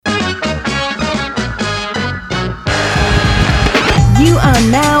You are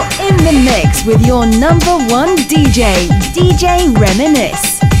now in the mix with your number one DJ, DJ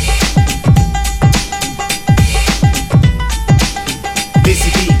Reminisce. Busy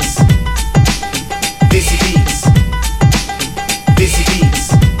beats. Busy beats. Busy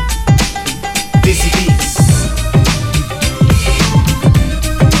beats. Busy beats.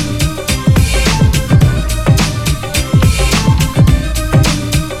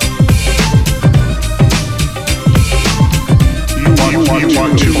 You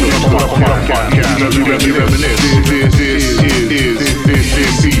want to podcast. This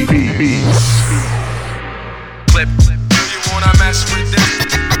is beats.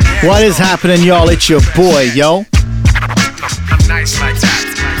 What is happening, y'all? It's your boy, yo.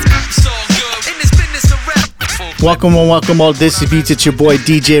 Welcome all Desi Beats. It's your boy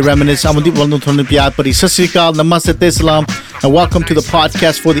DJ Reminisce. I'm Sat Sri Akal, Namaste, Salam, and welcome to the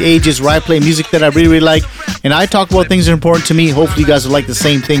podcast for the ages where I play music that I really like and I talk about things that are important to me. Hopefully you guys will like the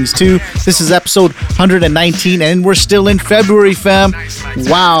same things too. This is episode 119 and we're still in February, fam.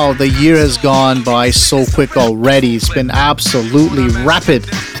 Wow, the year has gone by so quick already. It's been absolutely rapid.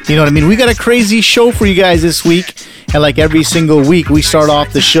 You know what I mean? We got a crazy show for you guys this week. And like every single week, we start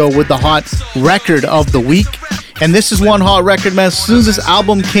off the show with the hot record of the week. And this is one hot record, man. As soon as this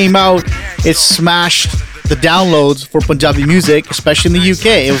album came out, it smashed the downloads for Punjabi music, especially in the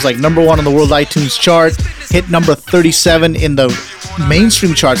UK. It was like number 1 on the world iTunes chart, hit number 37 in the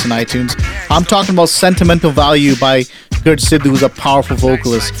mainstream charts in iTunes. I'm talking about Sentimental Value by Gurd Sidhu, who's a powerful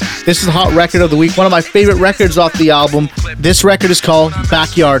vocalist. This is a hot record of the week, one of my favorite records off the album. This record is called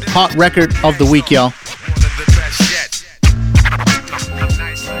Backyard. Hot record of the week, y'all.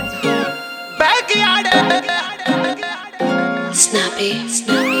 Snappy, snappy,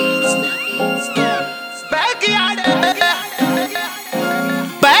 snappy, snappy.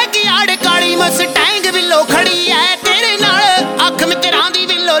 Backyard ਕਾਲੀ Mustang ਵਿਲੋ ਖੜੀ ਐ ਤੇਰੇ ਨਾਲ ਅੱਖ ਮਿੱਤਰਾਂ ਦੀ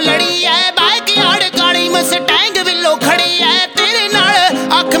ਵਿਲੋ ਲੜੀ ਐ ਬੈਕਯਾਰਡ ਕਾਲੀ ਮਸਟੈਂਗ ਵਿਲੋ ਖੜੀ ਐ ਤੇਰੇ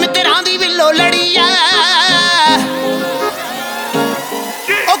ਨਾਲ ਅੱਖ ਮਿੱਤਰਾਂ ਦੀ ਵਿਲੋ ਲੜੀ ਐ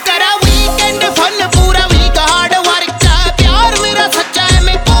ਉਹ ਕਰਾ ਵੀਕਐਂਡ ਫਨ ਪੂਰਾ ਵੀਕ ਹਾਰਡ ਵਰਕ ਪਿਆਰ ਮੇਰਾ ਸੱਚਾ ਐ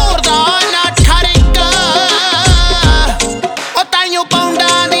ਮੈਂ ਭੋਰਦਾ ਨਾ ਠਰਕ ਉਹ ਤਾਈਓ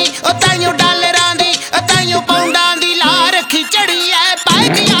ਪਾਉਂਡਾਂ ਦੀ ਉਹ ਤਾਈਓ ਡਾਲਰਾਂ ਦੀ ਉਹ ਤਾਈਓ ਪਾਉਂਡਾਂ ਦੀ ਲਾ ਰੱਖੀ ਚੜੀ ਐ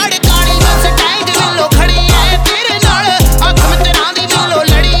ਬੈਕਯਾਰਡ ਕਾਲੀ ਮਸਟੈਂਗ ਵਿਲੋ ਖੜੀ ਐ ਤੇਰੇ ਨਾਲ ਅੱਖ ਮਿੱਤਰਾਂ ਦੀ ਵਿਲੋ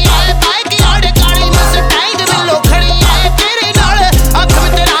ਲੜੀ ਐ ਬੈਕਯਾਰਡ ਕਾਲੀ ਮਸਟੈਂਗ ਵਿਲੋ ਖੜੀ ਐ ਤੇਰੇ ਨਾਲ ਅੱਖ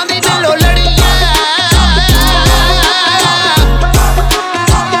ਮਿੱਤਰਾਂ ਦੀ ਵਿਲੋ ਲੜੀ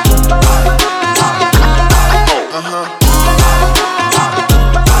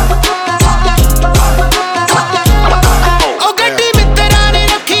ਉਹ ਗੱਡੀ ਮਿੱਤਰਾਂ ਨੇ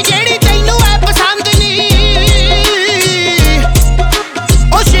ਰੱਖੀ ਜਿਹੜੀ ਤੈਨੂੰ ਐ ਪਸੰਦ ਨਹੀਂ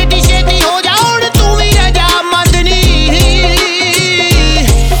ਉਹ ਛੇਤੀ ਛੇਤੀ ਹੋ ਜਾ ਹੁਣ ਤੂੰ ਵੀ ਰਜਾਮੰਦ ਨਹੀਂ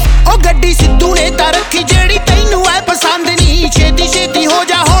ਉਹ ਗੱਡੀ ਸਿੱਧੂ ਨੇ ਤਾਂ ਰੱਖੀ ਜਿਹੜੀ ਤੈਨੂੰ ਐ ਪਸੰਦ ਨਹੀਂ ਛੇਤੀ ਛੇਤੀ ਹੋ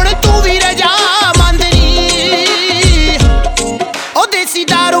ਜਾ ਹੁਣ ਤੂੰ ਵੀ ਰਜਾਮੰਦ ਨਹੀਂ ਉਹ ਦੇਸੀ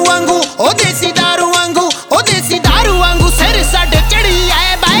ਦਾਰੂ ਵਾਂਗੂ ਉਹ ਦੇਸੀ ਦਾਰੂ ਵਾਂਗੂ ਉਹ ਦੇਸੀ ਦਾਰੂ ਵਾਂਗੂ ਸਿਰ ਸਾਡੇ ਚੜੀ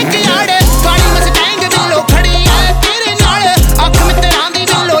ਐ ਬੈਕਯਾਰਡ ਕਾਲੀ ਮਸਟੈਂਗ ਵਿਲੋ ਖੜੀ ਐ ਤੇਰੇ ਨਾਲ ਅੱਖ ਮਿੱਤਰਾਂ ਦੀ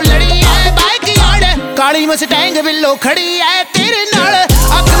ਵਿਲੋ ਲੜੀ ਐ ਬੈਕਯਾਰਡ ਕਾਲੀ ਮਸਟੈਂਗ ਵਿਲੋ ਖੜੀ ਐ ਤੇਰੇ ਨਾਲ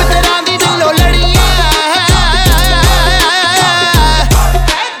ਅੱਖ ਮਿੱਤਰਾਂ ਦੀ ਵਿਲੋ ਲੜੀ ਐ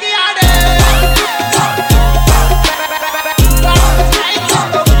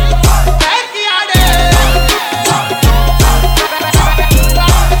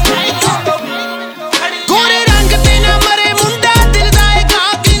ਗੋਰੇ ਰੰਗ ਤੇ ਨਾ ਮਰੇ ਮੁੰਡਾ ਦਿਲ ਦਾ ਏ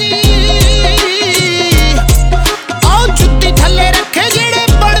ਗਾਗਨੀ ਆਓ ਜੁੱਤੀ ਥੱਲੇ ਰੱਖੇ ਜਿਹੜੇ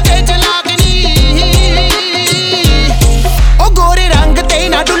ਪੜਦੇ ਚਲਾਗਨੀ ਉਹ ਗੋਰੇ ਰੰਗ ਤੇ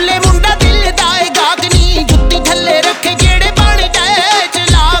ਨਾ ਡੁੱਲੇ ਮੁੰਡਾ ਦਿਲ ਦਾ ਏ ਗਾਗਨੀ ਜੁੱਤੀ ਥੱਲੇ ਰੱਖੇ ਜਿਹੜੇ ਪੜਦੇ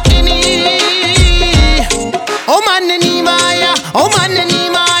ਚਲਾਗਨੀ ਉਹ ਮਨ ਨੀ ਮਾਇਆ ਉਹ ਮਨ ਨੀ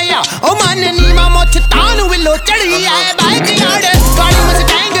ਮਾਇਆ ਉਹ ਮਨ ਨੀ ਮਾ ਮੁੱਛ ਤਾਂ ਨੂੰ ਵਿਲੋ ਚੜੀ ਐ ਬੈਕਯਾਰਡ ਕਾਲੀ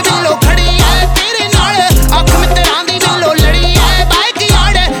ਮਸਟੈਂਗ ਵਿਲੋ ਖੜੀ ਐ ਤੇਰੇ ਨਾਲ ਅੱਖ ਮਿੱਤਰਾਂ ਦੀ ਵਿਲੋ ਲੜੀ ਐ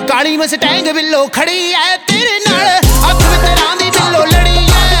ਬੈਕਯਾਰਡ ਕਾਲੀ ਮਸਟੈਂਗ ਵਿਲੋ ਖੜੀ ਐ ਤੇਰੇ ਨਾਲ ਅੱਖ ਮਿੱਤਰਾਂ ਦੀ ਵਿਲੋ ਲੜੀ ਐ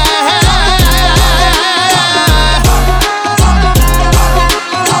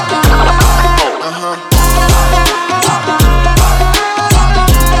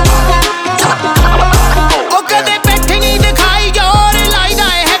ਉਹ ਕਦੇ ਪਿੱਠ ਨਹੀਂ ਦਿਖਾਈ ਜ਼ੋਰ ਲਾਈਦਾ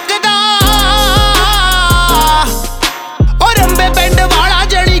ਏ ਹੱਕ ਦਾ ਉਹ ਰੰਬੇ ਪਿੰਡ ਵਾਲਾ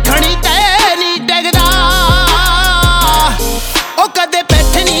ਜਣੀ ਖਣੀ ਤੇ ਨਹੀਂ ਡਿੱਗਦਾ ਉਹ ਕਦੇ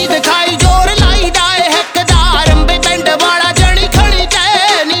ਪਿੱਠ ਨਹੀਂ ਦਿਖਾਈ ਜ਼ੋਰ ਲਾਈਦਾ ਏ ਹੱਕ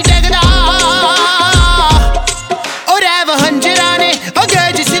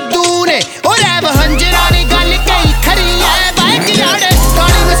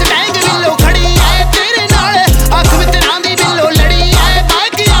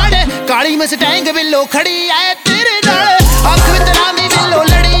खड़ी है तेरे नाल अख विच रानी वेलो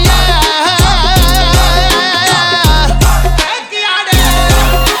लड़ी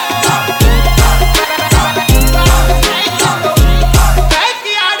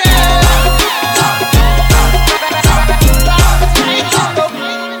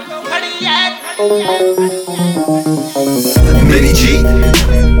मेरी जी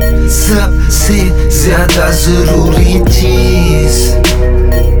सबसे ज्यादा जरूरी चीज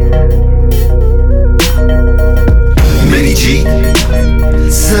मेरी जी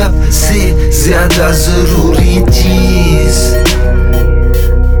सबसे ज्यादा जरूरी चीज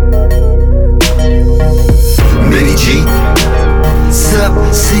मेरी जी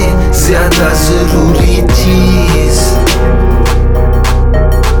सबसे ज्यादा जरूरी चीज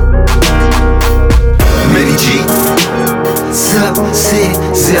मेरी जी सबसे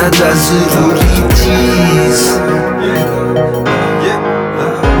ज्यादा जरूरी चीज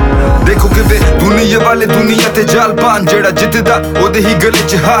देखो किवे दुनिया वाले दुनिया ते जाल पान जेड़ा जितदा ओदे ही गले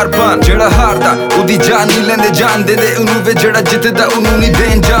च हार पान जेड़ा हारदा ओदी जान नहीं लेंदे जान देंदे उन्हों वे जेड़ा जितदा उन्हों नहीं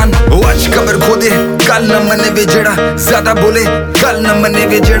देन जान ओ आज खबर खोदे कल न मने वे जेड़ा ज्यादा बोले कल न मने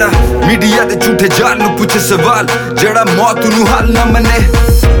वे जेड़ा मीडिया दे झूठे जाल नु पूछे सवाल जेड़ा मौत नु हाल न मने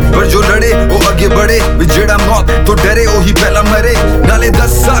पर जो लड़े वो आगे बढ़े वे जेड़ा मौत तो डरे ओही पहला मरे नाले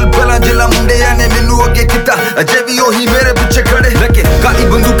 10 साल पहला जिला मुंडे ने मैनू अगे किता अजे भी ओही मेरे पीछे खड़े रखे काली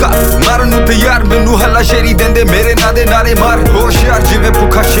बंदूका मारन नु तैयार मैनू हल्ला शेरी देंदे मेरे नादे नारे मार होशियार जिवें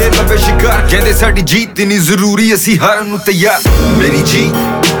भुखा शेर लवे शिकार कहंदे साडी जीत इतनी जरूरी असी हारन नु तैयार मेरी जीत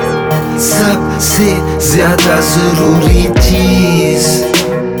सबसे ज्यादा जरूरी चीज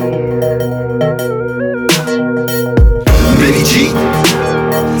मेरी जीत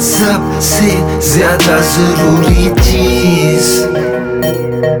सबसे ज्यादा जरूरी चीज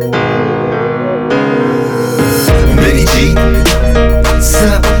मेरी जीत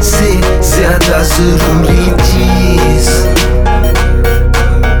सबसे ज्यादा जरूरी चीज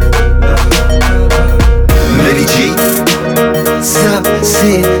मेरी जीत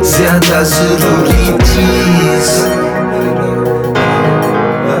सबसे ज्यादा जरूरी चीज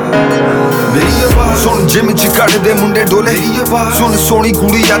सुन जिम च कढ़दे मुंडे डोले सुन सोनी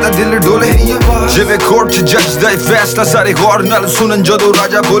कुड़ी यादा दिल डोले जिवें कोर्ट च जज दा फैसला सारे गौर नाल सुनन जदों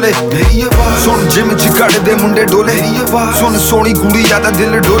राजा बोले सुन जिम च कढ़दे मुंडे डोले सुन सोनी कुड़ी यादा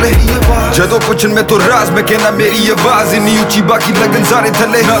दिल डोले जदों पुछन मैं तो राज मैं कहना मेरी आवाज इन्नी ऊंची बाकी लगन सारे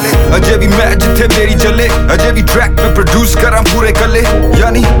थल्ले नाले अजे भी मैं जिथे मेरी चले अजे भी ट्रैक पे प्रोड्यूस करां पूरे कल्ले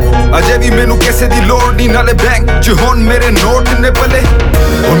यानी अजे भी मैनू कैसे दी लोड़ नहीं नाले बैंक च हुण मेरे नोट ने पले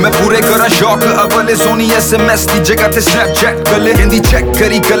हुण मैं पूरे करां शौक अवले सोनी SMS दी जगह ते स्नैपचैट कले कहंदी चेक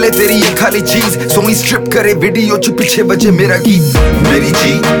करी कले तेरी ये खाली चीज सोनी स्ट्रिप करे वीडियो च पीछे बजे मेरा गीत मेरी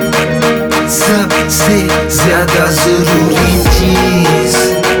जीत सबसे ज्यादा जरूरी चीज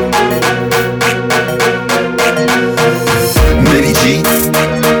मेरी जीत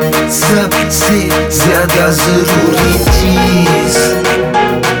सबसे ज्यादा जरूरी चीज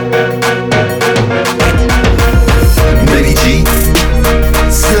मेरी जीत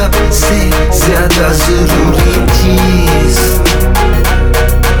सबसे ज्यादा जरूरी चीज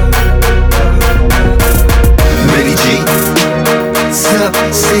मेरी जीत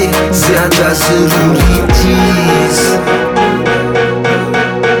सबसे ज्यादा जरूरी चीज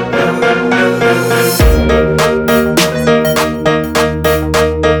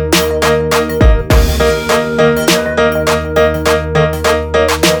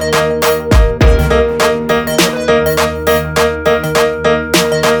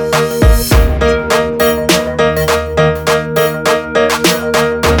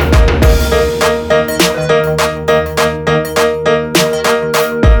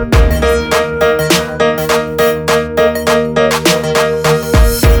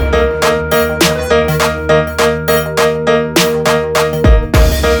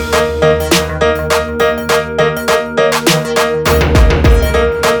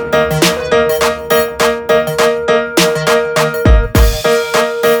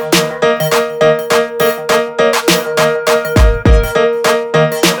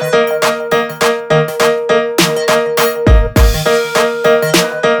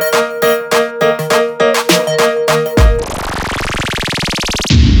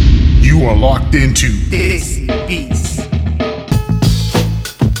Into This Beats.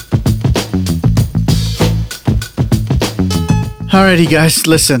 Alrighty, guys,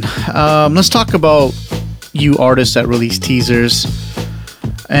 listen. Let's talk about you artists that release teasers.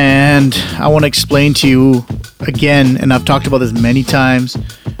 And I want to explain to you again, and I've talked about this many times,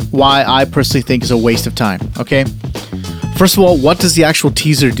 why I personally think it's a waste of time, okay? First of all, what does the actual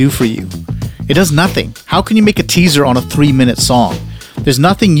teaser do for you? It does nothing. How can you make a teaser on a 3-minute song? there's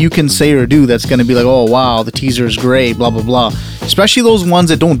nothing you can say or do that's going to be like, oh wow, the teaser is great, blah blah blah. Especially those ones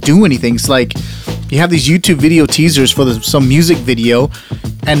that don't do anything. It's like you have these YouTube video teasers for some music video,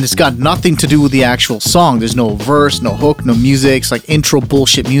 and it's got nothing to do with the actual song. There's no verse, no hook, no music. It's like intro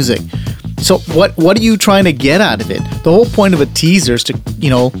bullshit music. So what are you trying to get out of it? The whole point of a teaser is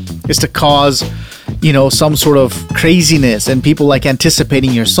to cause, some sort of craziness and people like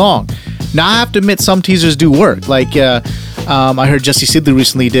anticipating your song. Now I have to admit some teasers do work. Like I heard Jesse Sidley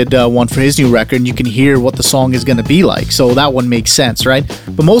recently did one for his new record, and you can hear what the song is going to be like. So that one makes sense, right?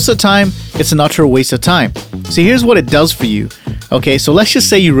 But most of the time, it's an utter waste of time. So here's what it does for you. Okay, so let's just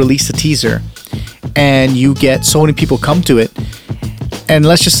say you release a teaser and you get so many people come to it. And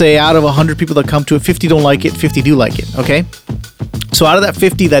let's just say out of 100 people that come to it, 50 don't like it, 50 do like it, okay? So out of that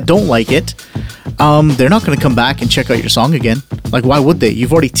 50 that don't like it, they're not going to come back and check out your song again. Like, why would they?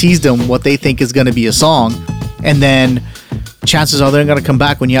 You've already teased them what they think is going to be a song, and then chances are they're going to come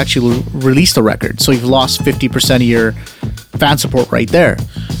back when you actually release the record. So you've lost 50% of your fan support right there.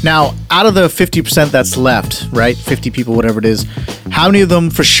 Now, out of the 50% that's left, right, 50 people, whatever it is, how many of them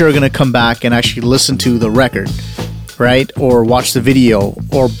for sure are going to come back and actually listen to the record, right, or watch the video,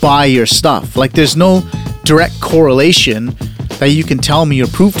 or buy your stuff? Like, there's no direct correlation that you can tell me or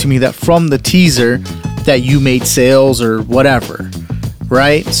prove to me that from the teaser that you made sales or whatever,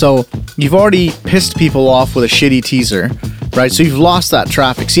 right? So you've already pissed people off with a shitty teaser, right? So you've lost that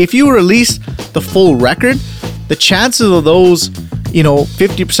traffic. See, if you release the full record, the chances of those,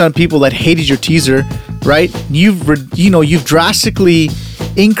 50% of people that hated your teaser, right? You've drastically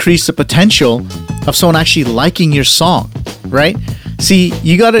increased the potential of someone actually liking your song, right? See,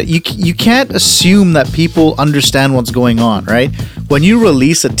 you can't assume that people understand what's going on, right? When you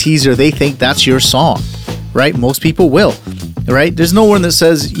release a teaser, they think that's your song, right? Most people will, right? There's nowhere that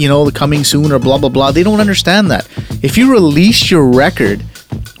says, the coming soon or blah, blah, blah. They don't understand that. If you release your record,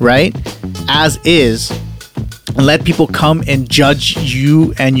 right, as is, and let people come and judge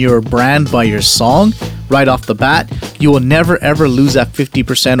you and your brand by your song right off the bat, you will never ever lose that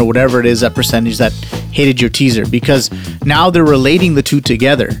 50% or whatever it is, that percentage that hated your teaser, because now they're relating the two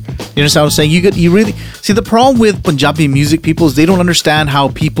together. You understand what I'm saying? You really see the problem with Punjabi music people is they don't understand how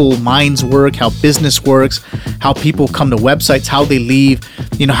people minds work, how business works, how people come to websites, how they leave,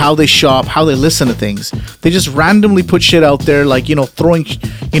 how they shop, how they listen to things. They just randomly put shit out there, like throwing shit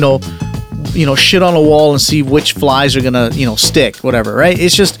on a wall and see which flies are gonna stick, whatever, right?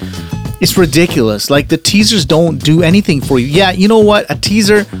 It's ridiculous. Like, the teasers don't do anything for you. Yeah, you know what? A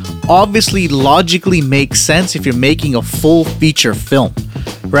teaser obviously logically makes sense if you're making a full feature film,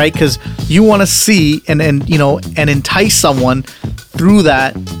 right? Because you want to see and entice someone through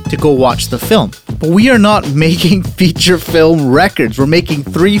that to go watch the film. But we are not making feature film records. We're making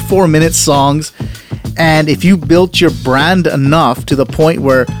 3-4 minute songs, and if you built your brand enough to the point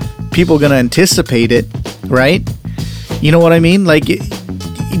where people are going to anticipate it, right? You know what I mean? Like,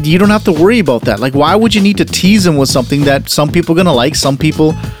 you don't have to worry about that. Like, why would you need to tease them with something that some people are gonna like, some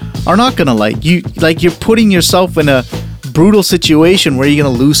people are not gonna like? You're putting yourself in a brutal situation where you're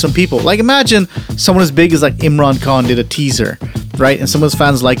gonna lose some people. Like, imagine someone as big as like Imran Khan did a teaser, right? And some of his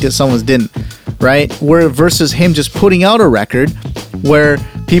fans liked it, some of us didn't, right? Where versus him just putting out a record where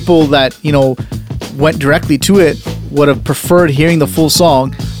people that went directly to it would have preferred hearing the full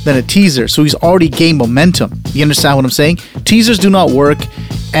song than a teaser. So he's already gained momentum. You understand what I'm saying? Teasers do not work.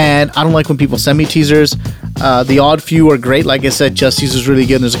 And I don't like when people send me teasers. The odd few are great. Like I said, Jesse's is really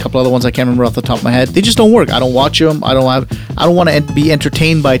good. And there's a couple other ones I can't remember off the top of my head. They just don't work. I don't watch them. I don't want to be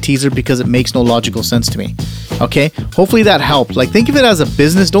entertained by a teaser because it makes no logical sense to me. Okay? Hopefully that helped. Like, think of it as a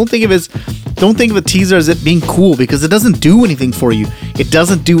business. Don't think of a teaser as it being cool, because it doesn't do anything for you. It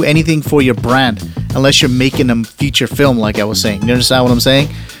doesn't do anything for your brand unless you're making a feature film, like I was saying. You understand what I'm saying?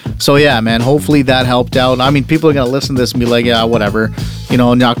 So yeah, man, hopefully that helped out. I mean, people are going to listen to this and be like, yeah, whatever,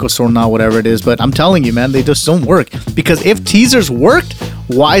 Nyako Sorna, whatever it is. But I'm telling you, man, they just don't work. Because if teasers worked,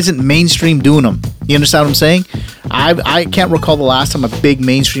 why isn't mainstream doing them? You understand what I'm saying? I can't recall the last time a big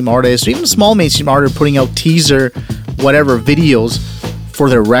mainstream artist, or even a small mainstream artist, putting out teaser, whatever, videos for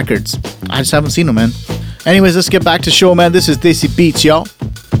their records. I just haven't seen them, man. Anyways, let's get back to the show, man. This is Desi Beats, y'all.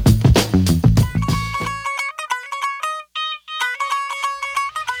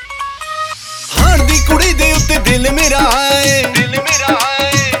 दिल मेरा है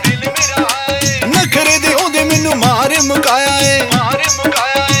नखरे दे ओदे मैनू मारे मुकाया है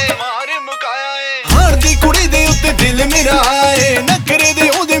हार दी कुड़ी दे उत्ते दिल मेरा है नखरे दे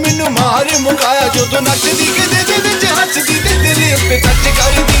ओदे मैनू मारे मुकाया जो तो नचदी के दे विच हसदी ते तेरे उत्ते टच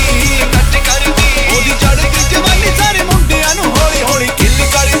करदी ओदी चढ़दी जवानी सारे मुंडियां नू हौली हौली किल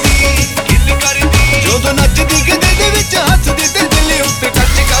करदी जो तो नचदी के दे विच हसदी ते दिल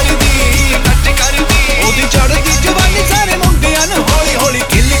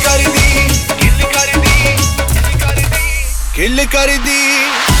ਕਰਦੀ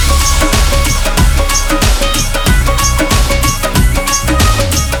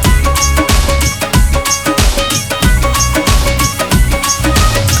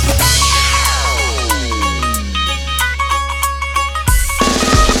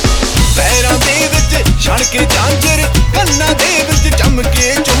ਪੈਰਾਂ ਦੇ ਵਿੱਚ ਛਣ ਕੇ ਝਾਂਜਰ ਕੰਨਾਂ ਦੇ ਵਿੱਚ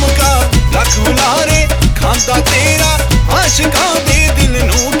ਚਮਕੇ ਝੁਮਕਾ ਲੱਖ ਹੁਲਾਰੇ ਖਾਂਦਾ ਤੇਰਾ ਆਸ਼ਿਕਾਂ ਦੇ ਦਿਲ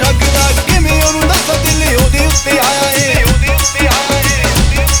ਨੂੰ ਠੱਗਦਾ ਕਿਵੇਂ ਉਹਨੂੰ ਦੱਸ ਦਿਲ ਉਹਦੇ ਉੱਤੇ ਆਇਆ ਏ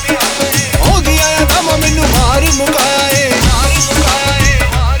ਉਹਦੀ ਆਇਆ ਦਮ ਮੈਨੂੰ ਮਾਰ ਮੁਕਾਇਆ ਏ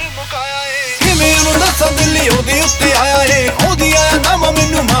ਕਿਵੇਂ ਉਹਨੂੰ ਦੱਸ ਦਿਲ ਉਹਦੇ ਉੱਤੇ ਆਇਆ ਏ ਉਹਦੀ ਆਇਆ ਦਮ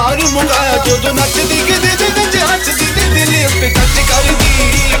ਮੈਨੂੰ ਮਾਰ ਮੁਕਾਇਆ ਜਦੋਂ ਨੱਚਦੀ ਕਿਤੇ ਦੇ ਵਿੱਚ ਹੱਸਦੀ ਤੇ ਦਿਲ ਉੱਤੇ ਟੱਚ ਕਰਦੀ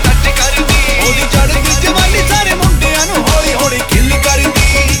ਉਹਦੀ ਚੜ੍ਹਦੀ ਜਵਾਨੀ ਸਾਰੇ ਮੁੰਡਿਆਂ ਨੂੰ ਹੌਲੀ ਹੌਲੀ ਕਿੱਲ ਕਰਦੀ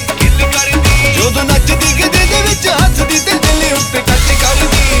ਜਦੋਂ ਨੱਚਦੀ ਕਿਤੇ ਦੇ ਵਿੱਚ ਹੱਸਦੀ ਤੇ ਦਿਲ ਉੱਤੇ ਟੱਚ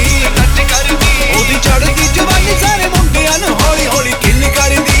ਕਰਦੀ ਉਹਦੀ ਚੜ੍ਹਦੀ ਜਵਾਨੀ ਸਾਰੇ ਮੁੰਡਿਆਂ ਨੂੰ ਹੌਲੀ ਹੌਲੀ ਕਿੱਲ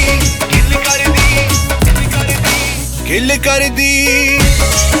ਕਰਦੀ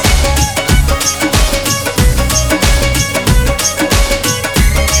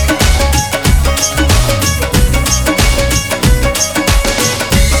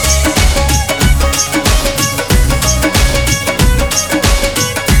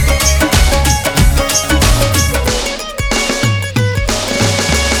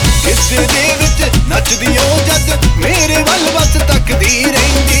ਕਿਸੇ ਦੇ ਵਿੱਚ ਨੱਚਦੀ ਉਹ ਜਦ ਮੇਰੇ ਵੱਲ ਬਸ ਤੱਕਦੀ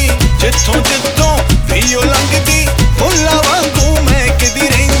ਰਹਿੰਦੀ ਜਿੱਥੋਂ ਵੀ ਉਹ ਲੰਘਦੀ ਫੁੱਲਾਂ ਵਾਂਗੂ ਮਹਿਕਦੀ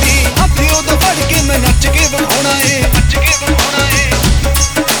ਰਹਿੰਦੀ ਹੱਥ ਉਹਦਾ ਫੜ ਕੇ ਮੈਂ ਨੱਚ ਕੇ ਵਿਖਾਉਣਾ ਏ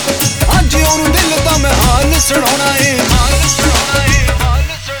ਅੱਜ ਉਹਨੂੰ ਦਿਲ ਦਾ ਮੈਂ ਹਾਲ ਸੁਣਾਉਣਾ ਏ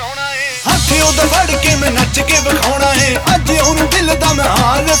ਹੱਥ ਉਹਦਾ ਫੜ ਕੇ ਮੈਂ ਨੱਚ ਕੇ ਵਿਖਾਉਣਾ ਏ ਅੱਜ ਉਹਨੂੰ ਦਿਲ ਦਾ ਮੈਂ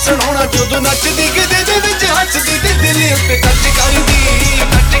ਹਾਲ ਸੁਣਾਉਣਾ ਜਦੋਂ ਨੱਚਦੀ ਕਿਤੇ ਦੇ ਵਿੱਚ ਹੱਸਦੀ ਤੇ ਦਿਲ ਉੱਤੇ ਟੱਚ ਕਰਦੀ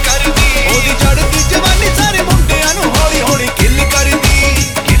ਉਹਦੀ ਚੜ੍ਹਦੀ ਜਵਾਨੀ ਸਾਰੇ ਮੁੰਡਿਆਂ ਨੂੰ ਹੌਲੀ ਹੌਲੀ ਕਿੱਲ ਕਰਦੀ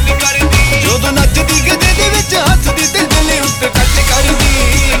ਜਦੋਂ ਨੱਚਦੀ ਕਿਤੇ ਦੇ ਵਿੱਚ ਹੱਸਦੀ ਤੇ ਦਿਲ ਉੱਤੇ ਟੱਚ ਕਰਦੀ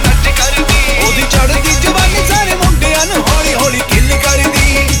ਉਹਦੀ ਚੜ੍ਹਦੀ ਜਵਾਨੀ ਸਾਰੇ ਮੁੰਡਿਆਂ ਨੂੰ ਹੌਲੀ ਹੌਲੀ ਕਿੱਲ ਕਰਦੀ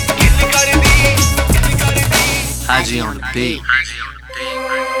Haji on the beat.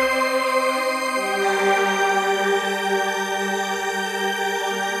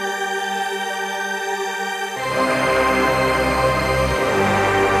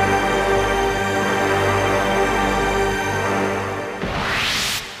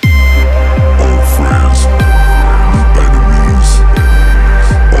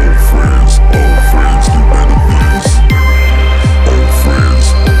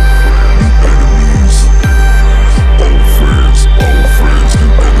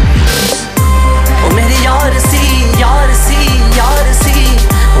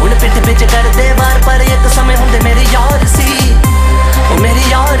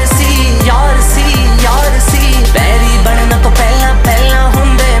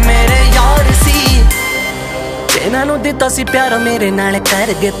 ਸੀ ਪਿਆਰ ਮੇਰੇ ਨਾਲ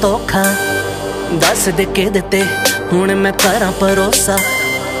ਕਰ ਗਏ ਧੋਖਾ ਦੱਸ ਦੇ ਕੇ ਦਿੱਤੇ ਹੁਣ ਮੈਂ ਕਰਾਂ ਭਰੋਸਾ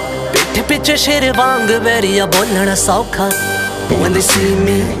ਪਿੱਠ ਪਿੱਛੇ ਸ਼ੇਰ ਵਾਂਗ ਵੈਰੀਆ ਬੋਲਣਾ ਸੌਖਾ when they see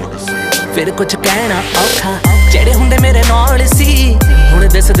me ਫਿਰ ਕੁਝ ਕਹਿਣਾ ਔਖਾ ਜਿਹੜੇ ਹੁੰਦੇ ਮੇਰੇ ਨਾਲ ਸੀ ਹੁਣ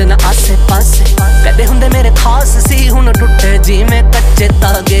ਦਿਸਦੇ ਨਾ ਆਸੇ ਪਾਸੇ ਕਦੇ ਹੁੰਦੇ ਮੇਰੇ ਖਾਸ ਸੀ ਹੁਣ ਟੁੱਟੇ ਜਿਵੇਂ ਕੱਚੇ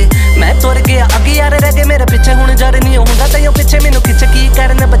ਤਾਗੇ ਮੈਂ ਤੁਰ ਗਿਆ ਅੱਗੇ ਯਾਰ ਰਹਿ ਗਏ ਮੇਰੇ ਪਿੱਛੇ ਹੁਣ ਜਰ ਨਹੀਂ ਹੁੰਦਾ ਤੇ ਉਹ ਪਿੱਛੇ ਮੈਨੂੰ ਖਿੱਚ ਕੀ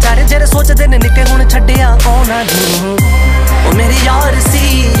ਕਰਨ ਵਿਚਾਰੇ ਜਿਹੜੇ ਸੋਚਦੇ ਨੇ ਨਿੱਕੇ ਹੁਣ ਛੱਡਿਆ ਉਹਨਾਂ ਨੂੰ ਉਹ ਮੇਰੀ ਯਾਰ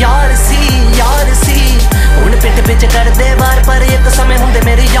ਸੀ ਹੁਣ ਪਿੱਠ ਪਿੱਛੇ ਕਰਦੇ ਵਾਰ ਪਰ ਇੱਕ ਸਮੇਂ ਹੁੰਦੇ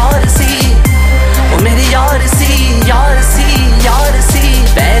ਮੇਰੇ ਯਾਰ ਸੀ ਉਹ ਮੇਰੀ ਯਾਰ ਸੀ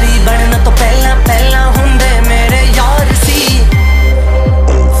ਪੈਰੀ ਬਣਨ ਤੋਂ ਪਹਿਲਾਂ ਹੁੰਦੇ ਮੇਰੇ ਯਾਰ ਸੀ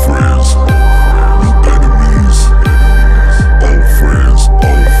Old friends, new enemies. Old friends,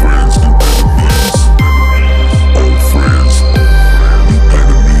 new enemies. Old friends, new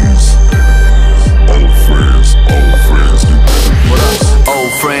enemies. Old friends, new enemies. What up?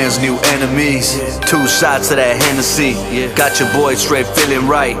 Old friends, new enemies. 2 shots of that Hennessy. Got your boy straight feeling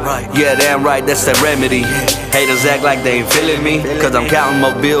right. Yeah, damn right, that's that remedy. Haters act like they ain't feeling me, cause I'm counting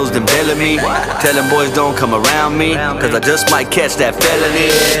more bills than billing me. Telling boys don't come around me, cause I just might catch that felony.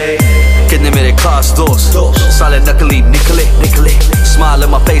 कितने मेरे खास दोस्त साले नकली निकले Smile in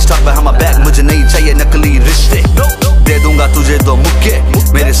my face, talk behind my back, मुझे नहीं चाहिए नकली रिश्ते दे दूंगा तुझे 2 मुक्के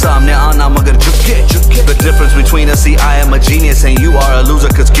मेरे सामने आना मगर झुके The difference between us, see I am a genius and you are a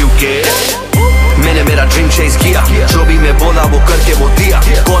loser cause क्योंकि मैंने मेरा ड्रीम चेस किया जो भी मैं बोला वो करके वो दिया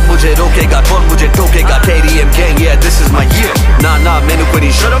कौन मुझे रोकेगा कौन मुझे टोकेगा KDM gang yeah this is my year nah मैंने कोई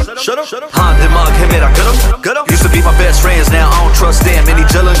नहीं shut up हाँ दिमाग है मेरा गरम used to be my best friends now I don't trust them any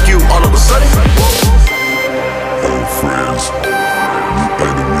judging you all of a sudden Old friends, new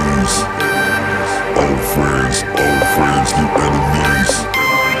enemies. Old friends, new enemies.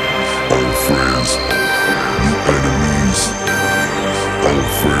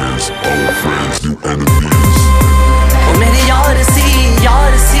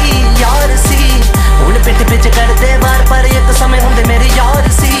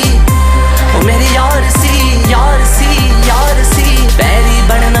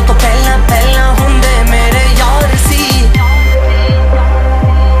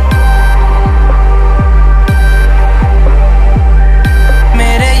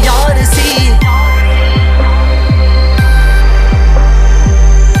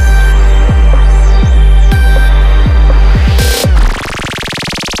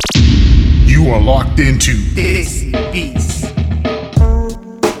 You are locked into This Beats.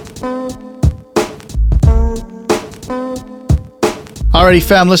 Alrighty,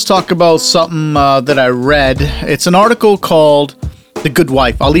 fam, let's talk about something that I read. It's an article called The Good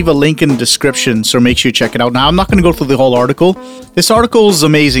Wife. I'll leave a link in the description, so make sure you check it out. Now, I'm not going to go through the whole article. This article is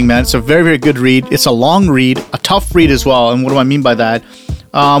amazing, man. It's a very, very good read. It's a long read, a tough read as well. And what do I mean by that?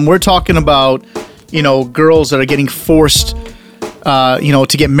 We're talking about, girls that are getting forced,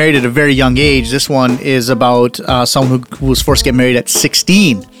 to get married at a very young age. This one is about someone who was forced to get married at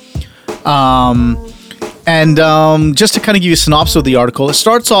 16. Just to kind of give you a synopsis of the article, it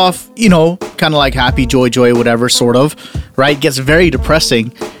starts off, kind of like happy, joy, whatever, sort of, right? Gets very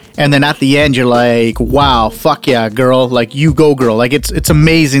depressing. And then at the end, you're like, wow, fuck yeah, girl. Like, you go, girl. Like, it's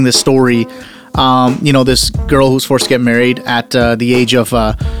amazing, this story. This girl who's forced to get married at the age of,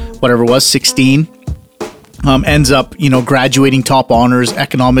 16, ends up, graduating top honors,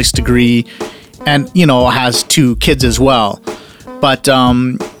 economics degree, and, has 2 kids as well. But,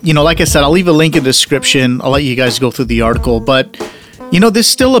 like I said, I'll leave a link in the description. I'll let you guys go through the article. But, there's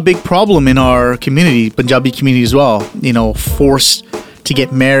still a big problem in our community, Punjabi community as well. Forced to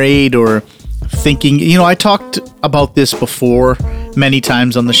get married or thinking, I talked about this before many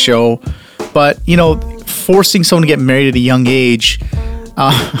times on the show. But, forcing someone to get married at a young age,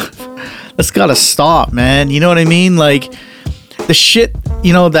 that's gotta stop, man. You know what I mean? Like, the shit,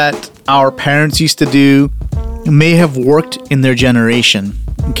 that our parents used to do may have worked in their generation,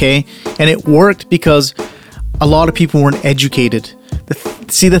 okay? And it worked because a lot of people weren't educated.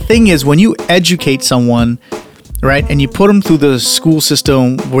 The thing is, when you educate someone, right, and you put them through the school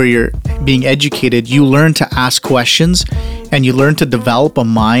system where you're being educated, you learn to ask questions and you learn to develop a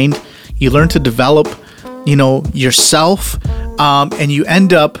mind. You learn to develop, yourself, and you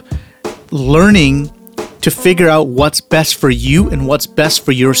end up learning to figure out what's best for you and what's best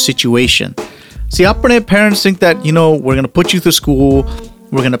for your situation. See, अपने parents think that, we're going to put you through school,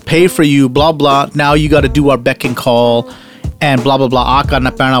 we're going to pay for you, blah, blah. Now you got to do our beck and call, and blah, blah, blah. Aa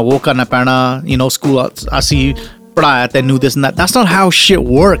karna paina, wo karna paina, school, asi padhaya tenu, this and that. That's not how shit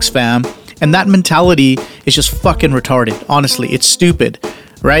works, fam. And that mentality is just fucking retarded. Honestly, it's stupid,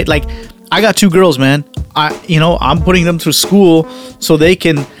 right? Like, I got 2 girls, man. I'm putting them through school so they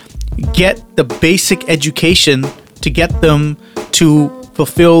can get the basic education to get them to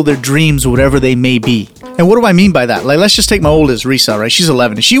fulfill their dreams, whatever they may be. And what do I mean by that? Like, let's just take my oldest, Risa, right? She's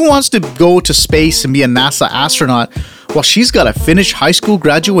 11. If she wants to go to space and be a NASA astronaut, well, she's got to finish high school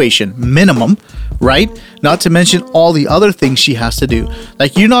graduation, minimum, right? Not to mention all the other things she has to do.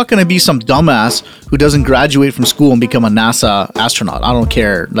 Like, you're not going to be some dumbass who doesn't graduate from school and become a NASA astronaut. I don't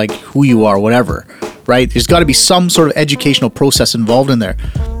care, like, who you are, whatever, right? There's got to be some sort of educational process involved in there,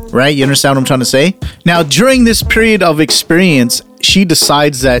 right? You understand what I'm trying to say? Now, during this period of experience, she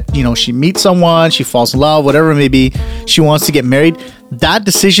decides that, she meets someone, she falls in love, whatever it may be, she wants to get married. That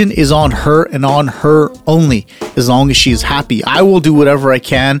decision is on her and on her only, as long as she is happy. I will do whatever I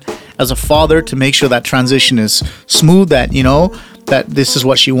can as a father to make sure that transition is smooth, that, that this is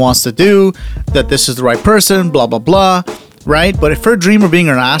what she wants to do, that this is the right person, blah, blah, blah, right? But if her dream of being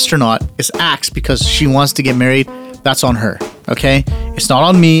an astronaut is axed because she wants to get married, that's on her, okay? It's not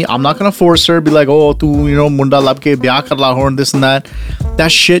on me. I'm not gonna force her, be like, oh, tu, munda lab ke biyah kar la horn, this and that.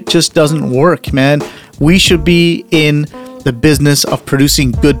 That shit just doesn't work, man. We should be in the business of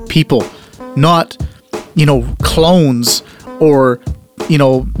producing good people, not, clones or,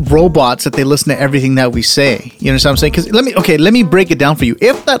 robots that they listen to everything that we say. You understand what I'm saying? Because let me break it down for you.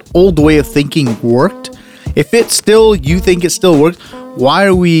 If that old way of thinking worked, if you think it still works, why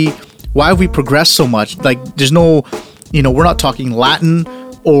have we progressed so much? Like, there's no, we're not talking Latin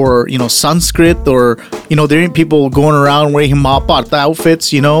or, Sanskrit, or, there ain't people going around wearing Mahabharata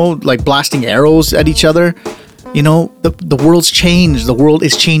outfits, like blasting arrows at each other. The world's changed. The world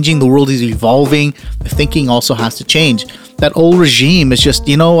is changing. The world is evolving. The thinking also has to change. That old regime is just,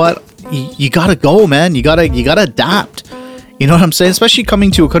 what? You gotta go, man. You gotta adapt. You know what I'm saying? Especially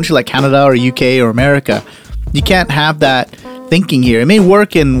coming to a country like Canada or UK or America. You can't have that thinking here. It may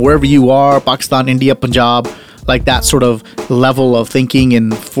work in wherever you are, Pakistan, India, Punjab, like that sort of level of thinking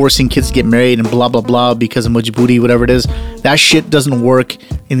and forcing kids to get married and blah, blah, blah because of majburi, whatever it is. That shit doesn't work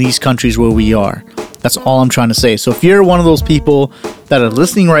in these countries where we are. That's all I'm trying to say. So if you're one of those people that are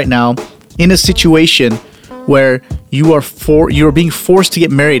listening right now in a situation where you're being forced to get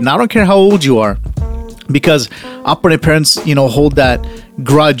married, and I don't care how old you are, because apne parents, hold that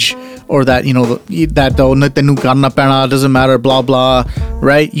grudge, or that, that doesn't matter, blah, blah,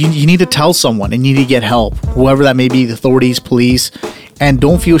 right? You need to tell someone and you need to get help, whoever that may be, the authorities, police, and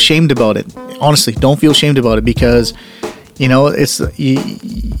don't feel ashamed about it. Honestly, don't feel ashamed about it, because, it's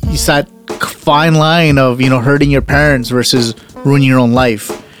that fine line of, hurting your parents versus ruining your own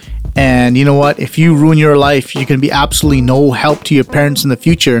life. And you know what? If you ruin your life, you're going to be absolutely no help to your parents in the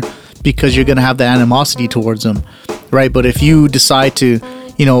future because you're going to have the animosity towards them, right? But if you decide to,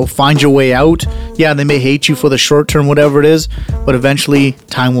 find your way out, yeah, they may hate you for the short term, whatever it is, but eventually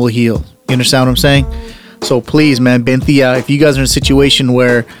time will heal. You understand what I'm saying? So please, man, Benthia, if you guys are in a situation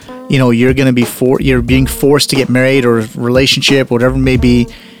where, you're going to be you're being forced to get married or relationship, whatever it may be,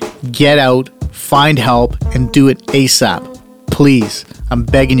 get out, find help, and do it ASAP. Please. I'm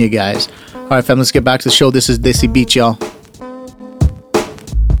begging you guys. All right, fam, let's get back to the show. This is Desi Beach, y'all.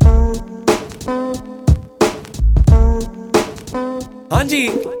 ਹਾਂਜੀ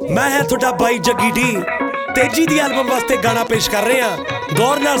ਮੈਂ ਹਾਂ ਤੁਹਾਡਾ ਬਾਈ Jaggi D ਤੇਜੀ ਦੀ album ਵਾਸਤੇ ਗਾਣਾ ਪੇਸ਼ ਕਰ ਰਹੇ ਹਾਂ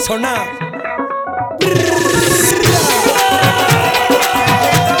ਗੌਰ ਨਾਲ ਸੁਣਨਾ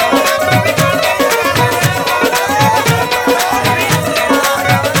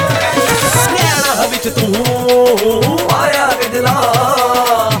ਨਿਆਣਾ ਵਿੱਚ ਤੂੰ ਆਇਆ ਗਜਲਾ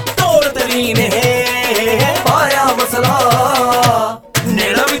ਤੋੜ ਤਰੀ ਨੇ ਪਾਇਆ ਮਸਲਾ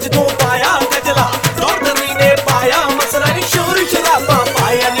ਨੇੜਾ ਵਿੱਚ ਤੂੰ ਪਾਇਆ ਗਜਲਾ ਤੋੜ ਤਰੀ ਨੇ ਪਾਇਆ ਮਸਲਾ ਨੀ ਸ਼ੋਰ ਸ਼ਰਾਬਾ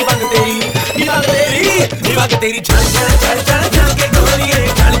ਪਾਇਆ ਨੀ ਵਗ ਤੇਰੀ ਛਣ ਛਣ ਛਣ ਛਣ ਛਣ ਕੇ ਗੋਰੀਏ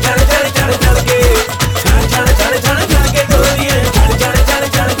ਛਣ ਛਣ ਛਣ ਛਣ ਛਣ ਕੇ ਛਣ ਛਣ ਛਣ ਛਣ ਛਣ ਕੇ ਗੋਰੀਏ ਛਣ ਛਣ ਛਣ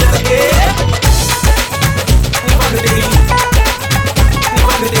ਛਣ ਛਣ ਕੇ ਨੀ ਵਗ ਤੇਰੀ ਨੀ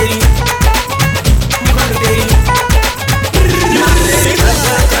ਵਗ ਤੇਰੀ ਨੀ ਵਗ ਤੇਰੀ ਛਣ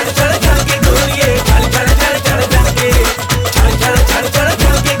ਛਣ ਛਣ ਛਣ ਕੇ ਗੋਰੀਏ ਛਣ ਛਣ ਛਣ ਛਣ ਛਣ ਕੇ ਛਣ ਛਣ ਛਣ ਛਣ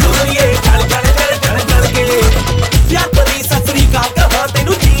ਛਣ ਕੇ ਗੋਰੀਏ ਛਣ ਛਣ ਛਣ ਛਣ ਛਣ ਕੇ ਪਿਆਰ ਭਰੀ ਸਤਿ ਸ੍ਰੀ ਅਕਾਲ ਕਹਾਂ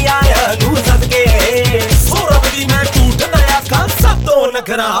ਤੈਨੂੰ ਜੀ ਆਇਆ ਨੂੰ ਸਦਕੇ ਸੋ ਰੱਬ ਦੀ ਮੈਂ ਝੂਠ ਨਾ ਆਖਾਂ ਸਭ ਤੋਂ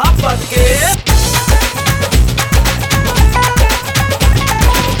ਨਖਰਾ ਪੱਟ ਕੇ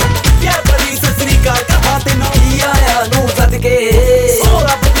ਪਿਆਰ ਭਰੀ ਸਤਿ ਸ੍ਰੀ ਅਕਾਲ ਕਹਾਂ ਤੈਨੂੰ ਜੀ ਆਇਆ ਨੂੰ ਸਦਕੇ ਸੋ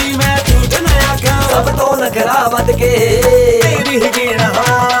ਰੱਬ ਦੀ ਮੈਂ ਝੂਠ ਨਾ ਆਖਾਂ ਸਭ ਤੋਂ ਨਖਰਾ ਵੱਧ ਕੇ ਤੇਰੀ ਹਿਗੇਣਾ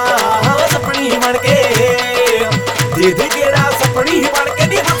ਸਪਣੀ ਬਣ ਕੇ ਦੇ ਦੇ ਕਿਹੜਾ ਸਪਣੀ ਬਣ ਕੇ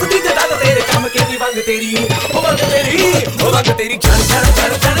ਨੀ ਹੱਸਦੀ ਤੇ ਡੱਲ ਤੇਰੇ ਕੰਮ ਕੇ ਨੀ ਵੰਗ ਤੇਰੀ ਉਹ ਵੰਗ ਤੇਰੀ ਛਣ ਛਣ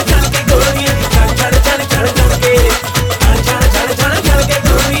ਛਣ ਛਣ ਛਣ ਕੇ ਗੋਰੀਏ ਛਣ ਛਣ ਛਣ ਛਣ ਛਣ ਕੇ ਛਣ ਛਣ ਛਣ ਛਣ ਛਣ ਕੇ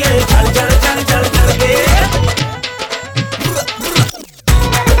ਗੋਰੀਏ ਛਣ ਛਣ ਛਣ ਛਣ ਛਣ ਕੇ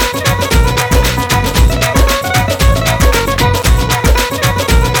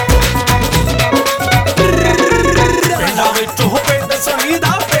ਪਿੰਡਾਂ ਵਿੱਚੋਂ ਪਿੰਡ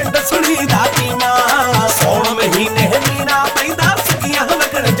ਸੁਣੀਦਾ ਕੀਮਾ ਸੌਣ ਮਹੀਨੇ ਮੀਨਾ ਪੈਂਦਾ ਸੁੱਕੀਆਂ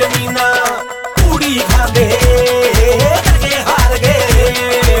ਲੱਗਣ ਜ਼ਮੀਨਾਂ ਕੁੜੀ ਖਾਂਦੇ ਟਕੇ ਹਾਰ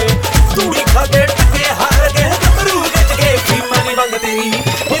ਗਏ ਤੂੜੀ ਖਾਂਦੇ ਟਕੇ ਹਾਰ ਗਏ ਗੱਭਰੂ ਵਿੱਚ ਗਏ ਕੀਮਾ ਨੀ ਵੰਗ ਤੇਰੀ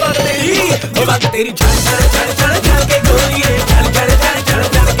ਉਹ ਵੰਗ ਤੇਰੀ ਛਣ ਛਣ ਛਣ ਛਣ ਛਣ ਕੇ ਗੋਰੀਏ ਛਣ ਛਣ ਛਣ ਛਣ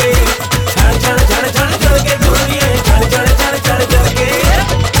ਛਣ ਕੇ ਛਣ ਛਣ ਛਣ ਛਣ ਛਣ ਕੇ ਗੋਰੀਏ ਛਣ ਛਣ ਛਣ ਛਣ ਛਣ ਕੇ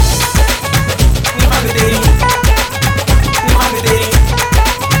ਨੀ ਵੰਗ ਤੇਰੀ ਨੀ ਵੰਗ ਤੇਰੀ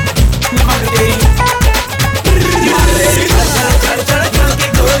ਨੀ ਵੰਗ ਤੇਰੀ ਛਣ ਛਣ ਛਣ ਛਣ ਕੇ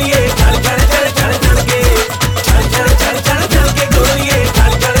ਗੋਰੀਏ ਛਣ ਛਣ ਛਣ ਛਣ ਛਣ ਕੇ ਛਣ ਛਣ ਛਣ ਛਣ ਛਣ ਕੇ ਗੋਰੀਏ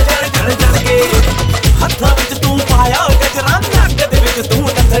ਛਣ ਛਣ ਛਣ ਛਣ ਛਣ ਕੇ ਹੱਥਾਂ ਵਿੱਚ ਤੂੰ ਪਾਇਆ ਗਜਰਾ ਨੱਕ ਦੇ ਵਿੱਚ ਤੂੰ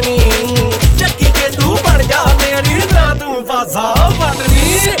ਨੱਥਣੀ ਚੱਕੀ ਕੇ ਤੂੰ ਬਣ ਜਾ ਮੇਰੀ ਨਾ ਤੂੰ ਫਾਸਾ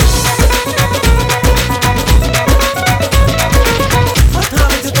ਵੱਢਣੀ ਹੱਥਾਂ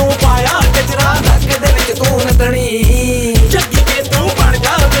ਵਿੱਚ ਤੂੰ ਪਾਇਆ ਗਜਰਾ ਨੱਕ ਦੇ ਵਿੱਚ ਤੂੰ ਨੱਥਣੀ ਚੱਕੀ ਕੇ ਤੂੰ ਬਣ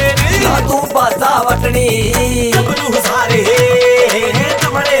ਜਾ ਮੇਰੀ ਨਾ ਤੂੰ ਫਾਸਾ ਵੱਢਣੀ ਗੱਭਰੂ ਸਾਰੇ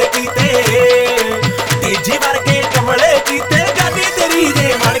ਕਮਲੇ ਕੀਤੇ ਤੇਜੀ ਵਰਗੇ ਕਮਲੇ ਕੀਤੇ ਗਾਡੀ ਤੇਰੀ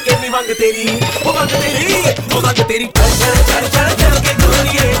ਦੇ ਮਣ ਕੇ ਨੀ ਵੰਗ ਤੇਰੀ ਉਹ ਵੰਗ ਤੇਰੀ ਛਣ ਛਣ ਛਣ ਛਣ ਛਣ ਕੇ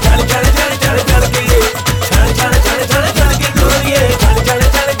ਗੋਰੀਏ ਛਣ ਛਣ ਛਣ ਛਣ ਛਣ ਕੇ ਛਣ ਛਣ ਛਣ ਛਣ ਛਣ ਕੇ ਗੋਰੀਏ ਛਣ ਛਣ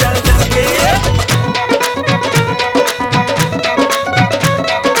ਛਣ ਛਣ ਛਣ ਕੇ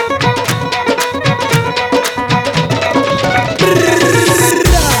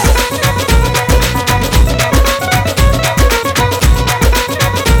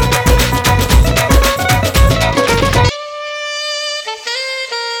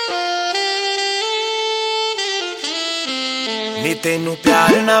ਨੀ ਤੈਨੂੰ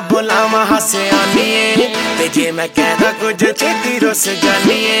ਪਿਆਰ ਨਾ ਬੁਲਾਵਾਂ ਹੱਸਿਆਨੀਏ ਤੇ ਜੇ ਮੈਂ ਕਹਿਦਾ ਕੁਝ ਛੇਤੀ ਰੁੱਸ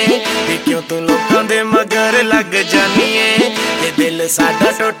ਜਾਨੀਏ ਵੀ ਕਿਉਂ ਤੂੰ ਲੋਕਾਂ ਦੇ ਮਗਰ ਲੱਗ ਜਾਨੀਏ ਤੇ ਦਿਲ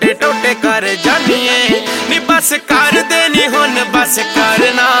ਸਾਡਾ ਟੋਟੇ ਟੋਟੇ ਕਰ ਜਾਨੀਏ ਨੀ ਬਸ ਕਰ ਦੇ ਨੀ ਹੁਣ ਬਸ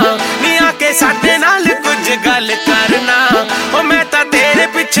ਕਰਨਾ ਨੀ ਆ ਕੇ ਸਾਡੇ ਨਾਲ ਕੁਝ ਗੱਲ ਕਰਨਾ ਉਹ ਮੈਂ ਤਾਂ ਤੇਰੇ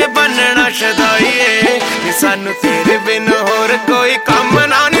ਪਿੱਛੇ ਬੰਨਣਾ ਸ਼ਦਾਈਏ ਨੀ ਸਾਨੂੰ ਤੇਰੇ ਬਿਨ ਹੋਰ ਕੋਈ ਕੰਮ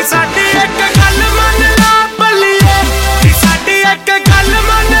ਨਾ ਨੀ ਸਾਡੀ ਇੱਕ ਗੱਲ ਮੰਨ ਲਾ ਬੱਲੀਏ ਨੀ ਸਾਡੀ ਇੱਕ ਗੱਲ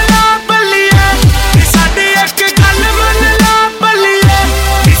ਮੰਨ ਲਾ ਬੱਲੀਏ ਨੀ ਸਾਡੀ ਇੱਕ ਗੱਲ ਮੰਨ ਲਾ ਬੱਲੀਏ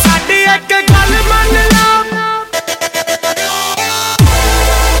ਨੀ ਸਾਡੀ ਇੱਕ ਗੱਲ ਮੰਨ ਲਾ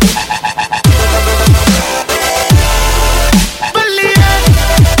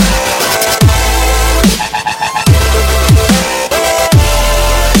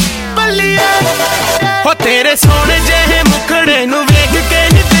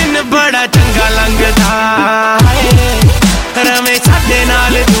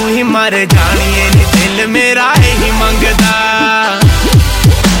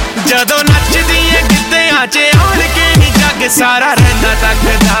ਲੱਗ ਸਾਰਾ ਰਹਿੰਦਾ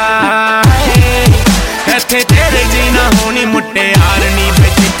ਤੱਕਦਾ ਇੱਥੇ ਤੇਰੇ ਜੀਣਾ ਹੋਣੀ ਮੁਟਿਆਰ ਨੀ ਵੇ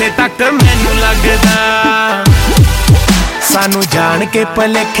ਜਿੱਥੇ ਤੱਕ ਮੈਨੂੰ ਲੱਗਦਾ ਸਾਨੂੰ ਜਾਣ ਕੇ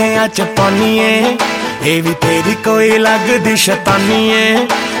ਭਲੇਖਿਆਂ ਚ ਪਾਉਣੀਏ ਇਹ ਵੀ ਤੇਰੀ ਕੋਈ ਲੱਗਦੀ ਸ਼ੈਤਾਨੀਏ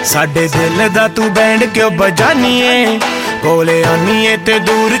ਸਾਡੇ ਦਿਲ ਦਾ ਤੂੰ ਬੈਂਡ ਕਿਉਂ ਬਜਾਨੀਏ ਕੋਲੇ ਆਨੀਏ ਤੇ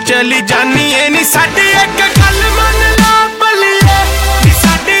ਦੂਰ ਚਲੀ ਜਾਨੀਏ ਨੀ ਸਾਡੀ ਇੱਕ ਗੱਲ ਮੰਨ ਲਾ ਬੱਲੀਏ ਨੀ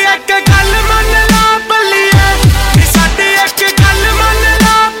ਸਾਡੀ ਇੱਕ ਗੱਲ ਮੰਨ ਲਾ ਬੱਲੀਏ ਨੀ ਸਾਡੀ ਇੱਕ ਗੱਲ ਮੰਨ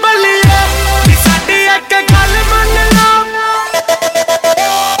ਲਾ ਬੱਲੀਏ ਨੀ ਸਾਡੀ ਇੱਕ ਗੱਲ ਮੰਨ ਲਾ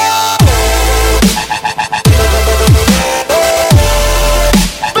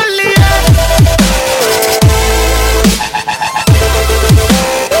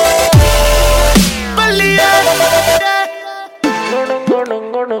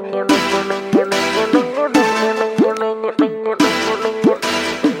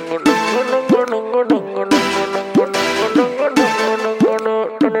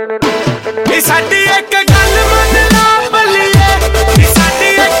ਸਾਡੀ ਇੱਕ ਗੱਲ ਮੰਨ ਲਾ ਬੱਲੀਏ ਨੀ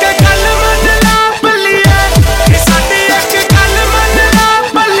ਸਾਡੀ ਇੱਕ ਗੱਲ ਮੰਨ ਲਾ ਬੱਲੀਏ ਨੀ ਸਾਡੀ ਇੱਕ ਗੱਲ ਮੰਨ ਲਾ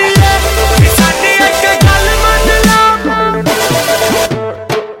ਬੱਲੀਏ ਨੀ ਸਾਡੀ ਇੱਕ ਗੱਲ ਮੰਨ ਲਾ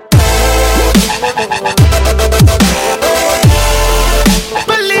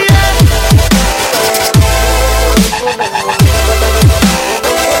ਬੱਲੀਏ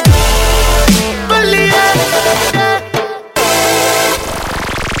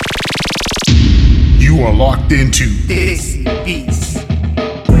You are locked into This beats.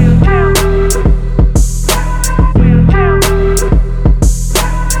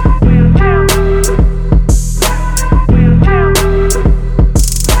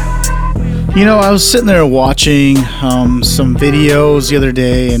 You know, I was sitting there watching some videos the other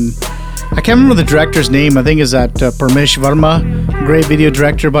day, and I can't remember the director's name. I think it's that Parmesh Verma. Great video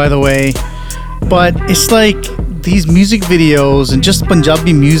director, by the way. But it's like these music videos and just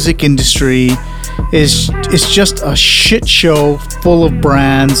Punjabi music industry is just a shit show full of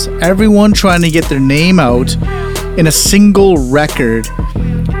brands. Everyone trying to get their name out in a single record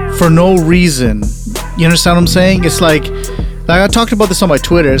for no reason. You understand what I'm saying? It's like I talked about this on my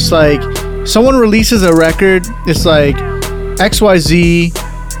Twitter. It's like someone releases a record, it's like XYZ,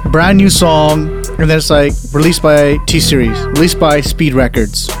 brand new song, and then it's like released by T-Series, released by Speed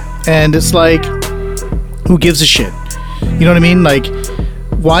Records. And it's like, who gives a shit? You know what I mean? Like,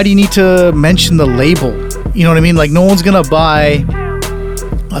 why do you need to mention the label? You know what I mean? Like, no one's gonna buy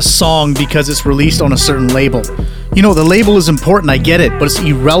a song because it's released on a certain label. You know, the label is important, I get it, but it's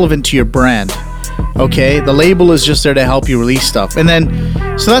irrelevant to your brand. Okay, the label is just there to help you release stuff. And then,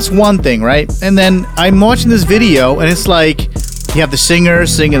 so that's one thing, right? And then I'm watching this video and it's like you have the singer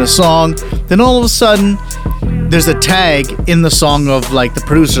singing a song, then all of a sudden there's a tag in the song of like the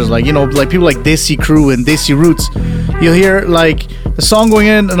producers, like, you know, like people like Desi Crew and Desi Roots. You'll hear like the song going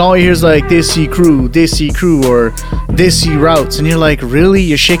in and all you hear is like Desi Crew or Desi Routes, and you're like, really?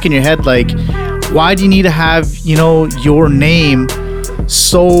 You're shaking your head like, why do you need to have, you know, your name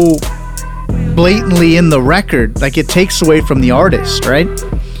so blatantly in the record? Like, it takes away from the artist, right?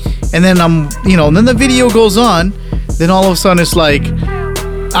 And then and then the video goes on, then all of a sudden it's like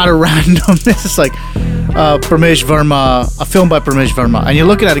out of randomness, it's like Parmesh Verma, a film by Parmesh Verma, and you're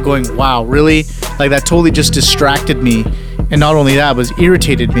looking at it going, wow, really? Like, that totally just distracted me, and not only that, but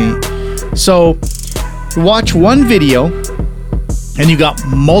irritated me. So watch one video and you got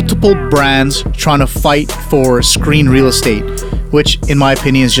multiple brands trying to fight for screen real estate, which in my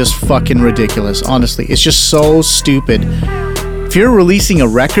opinion is just fucking ridiculous. Honestly, it's just so stupid. If you're releasing a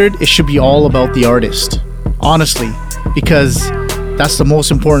record, it should be all about the artist, honestly, because that's the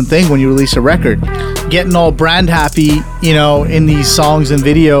most important thing when you release a record. Getting all brand happy, you know, in these songs and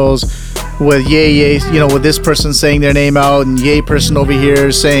videos with yay, you know, with this person saying their name out and yay person over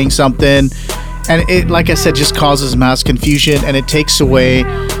here saying something, and it, like I said, just causes mass confusion, and it takes away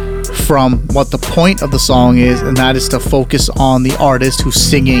from what the point of the song is, and that is to focus on the artist who's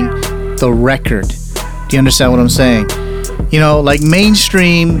singing the record. Do you understand what I'm saying? You know, like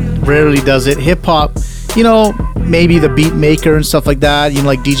mainstream rarely does it. Hip hop, you know, maybe the beat maker and stuff like that, you know,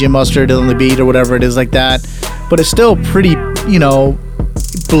 like DJ Mustard on the beat or whatever it is like that, but it's still pretty, you know,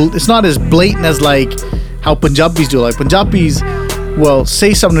 it's not as blatant as like how Punjabis do. Like Punjabis will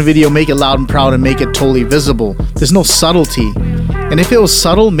say something in a video, make it loud and proud and make it totally visible. There's no subtlety. And if it was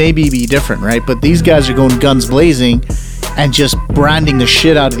subtle, maybe it'd be different, right? But these guys are going guns blazing and just branding the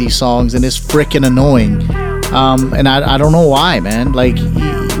shit out of these songs, and it's freaking annoying. And I don't know why, man. Like,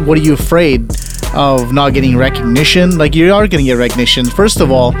 what are you afraid of not getting recognition? Like, you are going to get recognition. First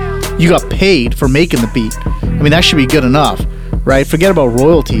of all, you got paid for making the beat. I mean, that should be good enough, right? Forget about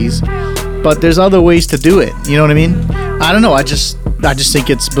royalties. But there's other ways to do it. You know what I mean? I don't know. I just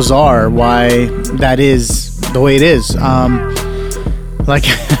think it's bizarre why that is the way it is. Like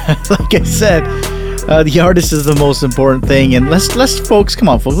I said, the artist is the most important thing, and let's folks, come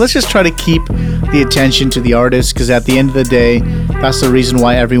on, folks, let's just try to keep the attention to the artist, because at the end of the day, that's the reason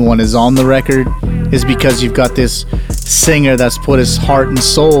why everyone is on the record, is because you've got this singer that's put his heart and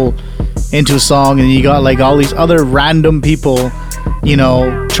soul into a song, and you got like all these other random people, you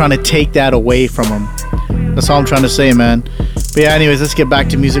know, trying to take that away from him. That's all I'm trying to say, man. But yeah, anyways, let's get back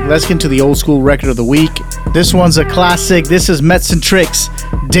to music. Let's get into the old school record of the week. This one's a classic. This is Mets and Tricks,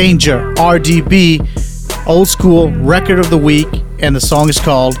 Danger, RDB, old school record of the week, and the song is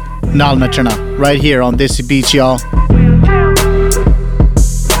called Nal Nachana, right here on Desi Beats, y'all.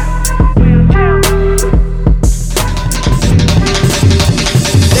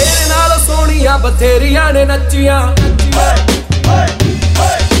 ਬਥੇਰੀਆਂ ਨੇ ਨੱਚੀਆਂ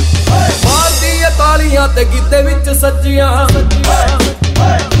ਮਾਰਦੀਆਂ ਤਾਲੀਆਂ ਤੇ ਗੀਤੇ ਵਿੱਚ ਸੱਜੀਆਂ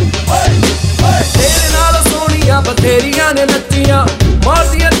ਤੇਰੇ ਨਾਲ ਸੋਹਣੀਆਂ ਬਥੇਰੀਆਂ ਨੇ ਨੱਚੀਆਂ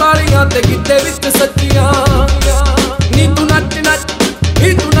ਮਾਰਦੀਆਂ ਤਾਲੀਆਂ ਤੇ ਗੀਤੇ ਵਿੱਚ ਸੱਜੀਆਂ ਨੀ ਤੂੰ ਨੱਚ ਨੱਚ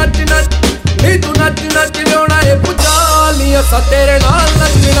ਨੀ ਤੂੰ ਨੱਚ ਨੱਚ ਨੀ ਤੂੰ ਨੱਚ ਨੱਚ ਲਿਆਉਣਾ ਏ ਪੁਚਾਲੀ ਅਸਾਂ ਤੇਰੇ ਨਾਲ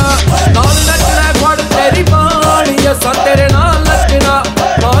ਨੱਚਣਾ ਫੜ ਤੇਰੀ ਬਾਣੀ ਅਸਾਂ ਤੇਰੇ ਨਾਲ ਨੱਚਣਾ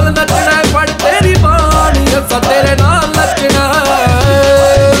ਫੜ ਤੇਰੀ ਬਾਣੀ ਅਸਾਂ ਤੇਰੇ ਨਾਲ ਨੱਚਣਾ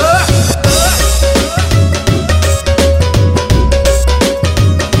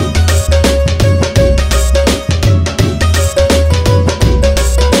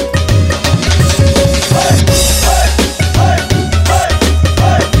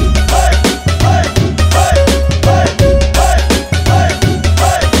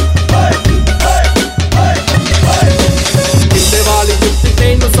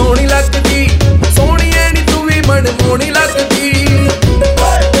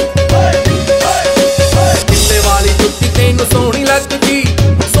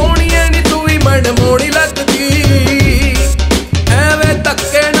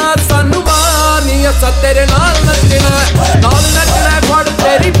ਤੇਰੇ ਨਾਲ ਨੱਚਣਾ ਫੜ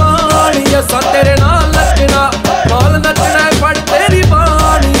ਤੇਰੀ ਬਾਣੀ ਅਸਾਂ ਤੇਰੇ ਨਾਲ ਨੱਚਣਾ ਫੜ ਤੇਰੀ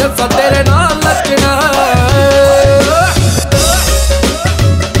ਬਾਣੀ ਅਸਾਂ ਤੇਰੇ ਨਾਲ ਨੱਚਣਾ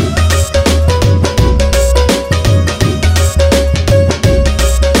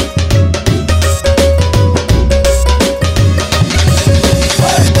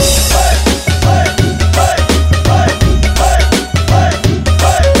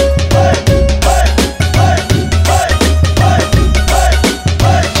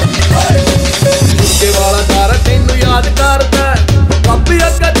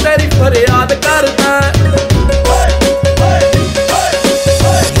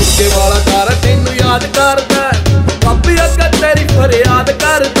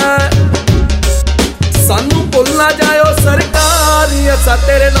ਸਾਨੂੰ ਭੁੱਲ ਨਾ ਜਾਇਓ ਸਰਕਾਰੀ ਅਸਾਂ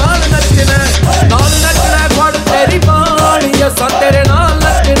ਤੇਰੇ ਨਾਲ ਨੱਚਣਾ ਫੜ ਤੇਰੀ ਬਾਣੀ ਅਸਾਂ ਤੇਰੇ ਨਾਲ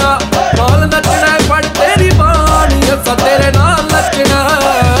ਨੱਚਣਾ ਫੜ ਤੇਰੀ ਬਾਣੀ ਅਸਾਂ ਤੇਰੇ ਨਾਲ ਨੱਚਣਾ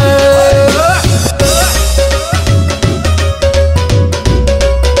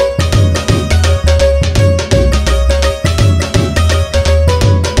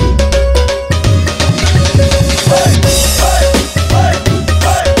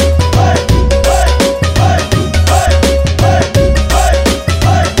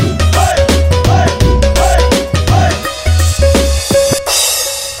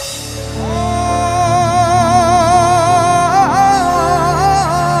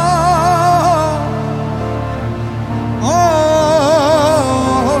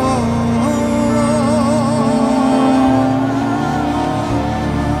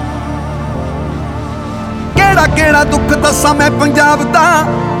ਕਿਹੜਾ ਦੁੱਖ ਦੱਸਾਂ ਮੈਂ ਪੰਜਾਬ ਦਾ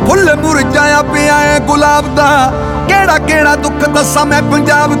ਫੁੱਲ ਮੁਰਝਾਇਆ ਪਿਆ ਏ ਗੁਲਾਬ ਦਾ ਕਿਹੜਾ ਦੁੱਖ ਦੱਸਾਂ ਮੈਂ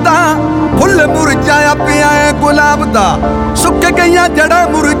ਪੰਜਾਬ ਦਾ ਫੁੱਲ ਮੁਰਝਾਇਆ ਪਿਆ ਏ ਗੁਲਾਬ ਦਾ ਸੁੱਕ ਗਈਆਂ ਜੜਾਂ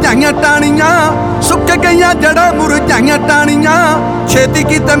ਮੁਰਝਾਈਆਂ ਟਾਣੀਆਂ ਛੇਤੀ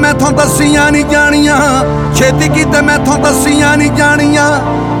ਕੀਤੇ ਮੈਥੋਂ ਦੱਸੀਆਂ ਨਹੀਂ ਜਾਣੀਆਂ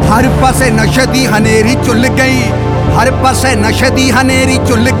ਹਰ ਪਾਸੇ ਨਸ਼ੇ ਦੀ ਹਨੇਰੀ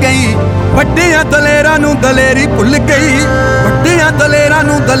ਝੁੱਲ ਗਈ ਵੱਡਿਆਂ ਦਲੇਰਾਂ ਨੂੰ ਦਲੇਰੀ ਭੁੱਲ ਗਈ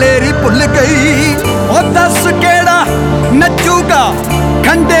ਉਹ ਦੱਸ ਕਿਹੜਾ ਨੱਚੂਗਾ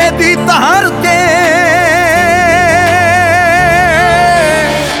ਖੰਡੇ ਦੀ ਧਾਰ ਤੇ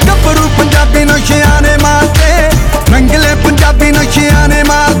ਗੱਭਰੂ ਪੰਜਾਬੀ ਨਸ਼ਿਆਂ ਨੇ ਮਾਰਤੇ ਰੰਗਲੇ ਪੰਜਾਬੀ ਨਸ਼ਿਆਂ ਨੇ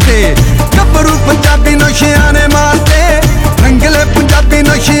ਮਾਰਤੇ ਗੱਭਰੂ ਪੰਜਾਬੀ ਨਸ਼ਿਆਂ ਨੇ ਮਾਰਤੇ ਰੰਗਲੇ ਪੰਜਾਬੀ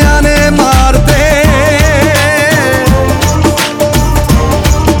ਨਸ਼ਿਆਂ ਨੇ ਮਾਰਤੇ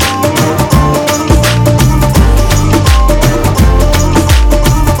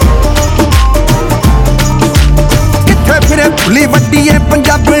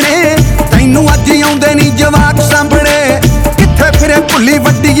ਪੰਜਾਬਣੇ ਤੈਨੂੰ ਅੱਜ ਆਉਂਦੇ ਨੀ ਜਵਾਕ ਸਾਂਭਣੇ ਕਿੱਥੇ ਫਿਰੇ ਭੁੱਲੀ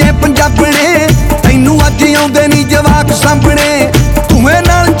ਵੱਡੀਏ ਪੰਜਾਬਣੇ ਤੈਨੂੰ ਅੱਜ ਆਉਂਦੇ ਨੀ ਜਵਾਕ ਸਾਂਭਣੇ ਧੂਏ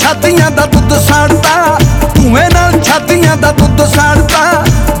ਨਾਲ ਛਾਤੀਆਂ ਦਾ ਦੁੱਧ ਸਾੜਦਾ ਧੂਏ ਨਾਲ ਛਾਤੀਆਂ ਦਾ ਦੁੱਧ ਸਾੜਦਾ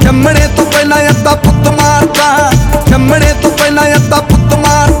ਜੰਮਣੇ ਤੋਂ ਪਹਿਲਾਂ ਅੱਧਾ ਪੁੱਤ ਮਾਰਦਾ ਜੰਮਣੇ ਤੋਂ ਪਹਿਲਾਂ ਅੱਧਾ ਪੁੱਤ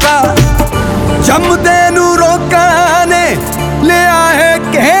ਮਾਰਦਾ ਜੰਮਦੇ ਨੂੰ ਰੋਕਾਂ ਨੇ ਲਿਆ ਹੈ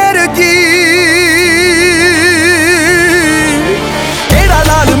ਘੇਰ ਜੀ ਕਿਹੜਾ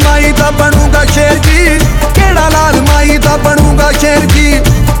ਲਾਲ ਮਾਈ ਦਾ ਬਣੂਗਾ ਸ਼ੇਰ ਜੀ ਕਿਹੜਾ ਲਾਲ ਮਾਈ ਦਾ ਬਣੂਗਾ ਸ਼ੇਰ ਜੀ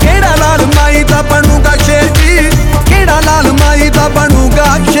ਕਿਹੜਾ ਲਾਲ ਮਾਈ ਦਾ ਬਣੂਗਾ ਸ਼ੇਰ ਜੀ ਕਿਹੜਾ ਲਾਲ ਮਾਈ ਦਾ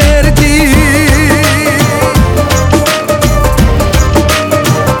ਬਣੂਗਾ ਸ਼ੇਰ ਜੀ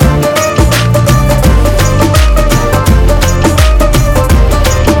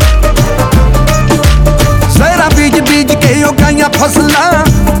ਗਾਈਆਂ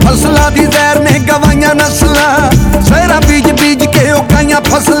ਫਸਲਾਂ ਦੀ ਜ਼ਹਿਰ ਨੇ ਗਵਾਈਆਂ ਨਸਲਾਂ ਸਹਿਰਾ ਬੀਜ ਕੇ ਉਹ ਗਾਈਆਂ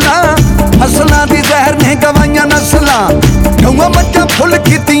ਫਸਲਾਂ ਦੀ ਜ਼ਹਿਰ ਨੇ ਗਵਾਈਆਂ ਨਸਲਾਂ ਗਊਆਂ ਮੱਝਾਂ ਫੁੱਲ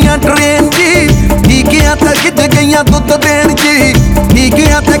ਕੀਤੀਆਂ ਟ੍ਰੇਨ ਜੀ ਟੀਕਿਆਂ ਤੇ ਗਿੱਜ ਗਈਆਂ ਦੁੱਧ ਦੇਣ ਜੀ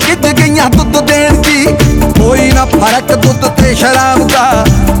ਟੀਕਿਆਂ ਤੇ ਗਿੱਜ ਗਈਆਂ ਦੁੱਧ ਦੇਣ ਜੀ ਕੋਈ ਨਾ ਫਰਕ ਦੁੱਧ ਤੇ ਸ਼ਰਾਬ ਦਾ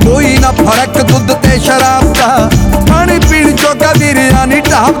ਕੋਈ ਨਾ ਫਰਕ ਦੁੱਧ ਤੇ ਸ਼ਰਾਬ ਦਾ ਪਾਣੀ ਪੀਣ ਜੋਗਾ ਵੀਰਿਆ ਨੀ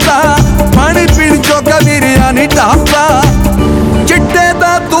ਢਾਬਦਾ ਪਾਣੀ ਪੀਣ ਜੋਗਾ ਵੀਰਿਆ ਨੀ ਢਾਬਦਾ ਚਿੱਟੇ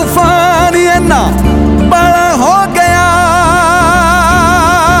ਦਾ ਤੂਫਾਨ ਇੰਨਾ ਬਾਲਾ ਹੋ ਗਿਆ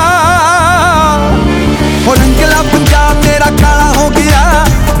ਹੋ ਰੰਗਲਾ ਪੰਜਾਬ ਮੇਰਾ ਕਾਲਾ ਹੋ ਗਿਆ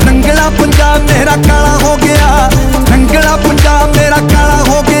ਰੰਗਲਾ ਪੰਜਾਬ ਮੇਰਾ ਕਾਲਾ ਹੋ ਗਿਆ ਰੰਗਲਾ ਪੰਜਾਬ ਮੇਰਾ ਕਾਲਾ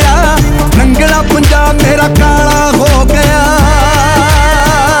ਹੋ ਗਿਆ ਰੰਗਲਾ ਪੰਜਾਬ ਮੇਰਾ ਕਾਲਾ ਹੋ ਗਿਆ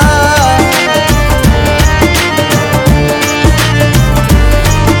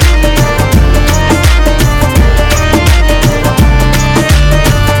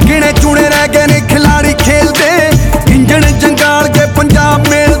ਚੁਣੇ ਰਹਿ ਗਏ ਨੇ ਖਿਲਾੜੀ ਖੇਲਦੇ ਇੰਜਣ ਜੰਗਾਲ ਕੇ ਪੰਜਾਬ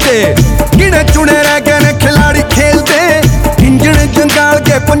ਮੇਲਦੇ ਗਿਣੇ ਚੁਣੇ ਰਹਿ ਗਏ ਨੇ ਖਿਲਾੜੀ ਖੇਲਦੇ ਇੰਜਣ ਜੰਗਾਲ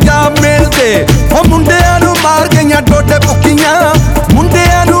ਕੇ ਪੰਜਾਬ ਮੇਲਦੇ ਉਹ ਮੁੰਡਿਆਂ ਨੂੰ ਮਾਰ ਗਈਆਂ ਡੋਡੇ ਭੁੱਖੀਆਂ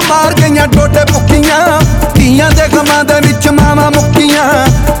ਮੁੰਡਿਆਂ ਨੂੰ ਮਾਰ ਗਈਆਂ ਡੋਡੇ ਭੁੱਖੀਆਂ ਧੀਆਂ ਦੇ ਗਮਾਂ ਦੇ ਵਿੱਚ ਮਾਵਾਂ ਮੁੱਕੀਆਂ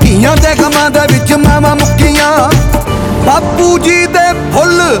ਧੀਆਂ ਦੇ ਗਮਾਂ ਦੇ ਵਿੱਚ ਮਾਵਾਂ ਮੁੱਕੀਆਂ ਬਾਪੂ ਜੀ ਦੇ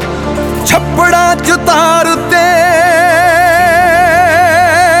ਫੁੱਲ ਛੱਪੜਾਂ ਚ ਤਾਰਦੇ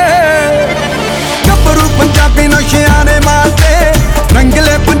ਪੰਜਾਬੀ ਨਸ਼ਿਆਂ ਨੇ ਮਾਰਤੇ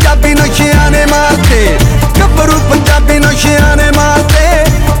ਰੰਗਲੇ ਪੰਜਾਬੀ ਨਸ਼ਿਆਂ ਨੇ ਮਾਰਤੇ ਗੱਭਰੂ ਪੰਜਾਬੀ ਨਸ਼ਿਆਂ ਨੇ ਮਾਰਤੇ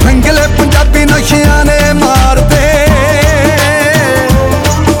ਰੰਗਲੇ ਪੰਜਾਬੀ ਨਸ਼ਿਆਂ ਨੇ ਮਾਰਤੇ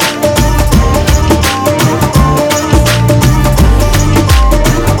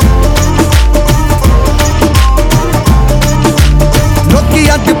ਲੋਕੀ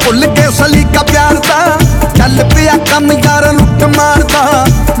ਅੱਜ ਭੁੱਲ ਕੇ ਸਲੀਕਾ ਪਿਆਰ ਦਾ ਚੱਲ ਪਿਆ ਕੰਮ ਯਾਰ ਲੁੱਟ ਮਾਰਦਾ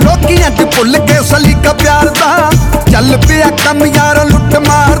ਲੋਕੀ ਅੱਜ ਭੁੱਲ ਕੇ ਸਲੀਕਾ ਪਿਆਰ ਦਾ ਚੱਲ ਪਿਆ ਕੰਮ ਯਾਰ ਲੁੱਟ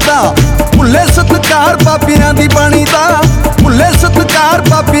ਮਾਰਦਾ ਭੁੱਲੇ ਸਤਿਕਾਰ ਬਾਬਿਆਂ ਦੀ ਬਾਣੀ ਦਾ ਭੁੱਲੇ ਸਤਿਕਾਰ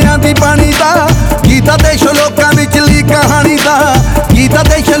ਬਾਬਿਆਂ ਦੀ ਬਾਣੀ ਦਾ ਗੀਤਾ ਦੇਸ਼ ਲੋਕਾਂ ਵਿਚਲੀ ਕਹਾਣੀ ਦਾ ਗੀਤਾ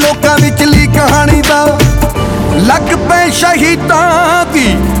ਦੇਸ਼ ਲੋਕਾਂ ਵਿਚਲੀ ਕਹਾਣੀ ਦਾ ਲੱਗ ਪਏ ਸ਼ਹੀਦਾਂ ਦੀ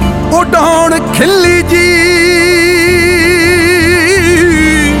ਉਡਾਉਣ ਖਿੱਲੀ ਜੀ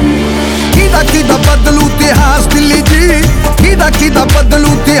ਕਿਹਦਾ ਬਦਲੂ ਇਤਿਹਾਸ ਦਿੱਲੀ ਜੀ ਕਿਹਦਾ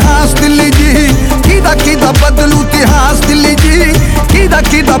ਬਦਲੂ ਇਤਿਹਾਸ ਦਿੱਲੀ ਜੀ ਕਿਹਦਾ ਬਦਲੂ ਇਤਿਹਾਸ ਦਿੱਲੀ ਜੀ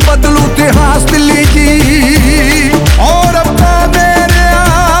ਕਿਹਦਾ ਬਦਲੂ ਇਤਿਹਾਸ ਦਿੱਲੀ ਜੀ ਔਰ ਅੱਪਾ ਮੇਰਿਆ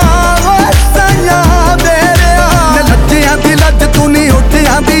ਵਸਿਆ ਮੇਰਿਆ ਲੱਜਿਆਂ ਦੀ ਲੱਜ ਤੂੰ ਨੀ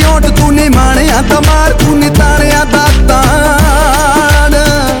ਉੱਠਿਆਂ ਦੀ ਓਟ ਤੂੰ ਨੀ ਮਾਣਿਆਂ ਦਾ ਮਾਰ ਤੂੰ ਨੀ ਤਾਰਿਆਂ ਦਾ ਤਾਣ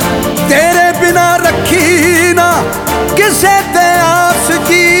ਤੇਰੇ ਬਿਨਾ ਰੱਖੀ ਨਾ ਕਿਸੇ ਤੇ ਆਸ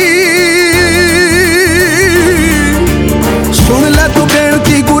ਜੀ ਸੁਣ ਲੈ ਤੂੰ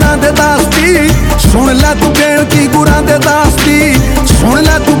ਬੇਨਤੀ ਗੁਰਾਂ ਦੇ ਦਾਸ ਦੀ ਸੁਣ ਲੈ ਤੂੰ ਬੇਨਤੀ ਗੁਰਾਂ ਦੇ ਦਾਸ ਦੀ ਸੁਣ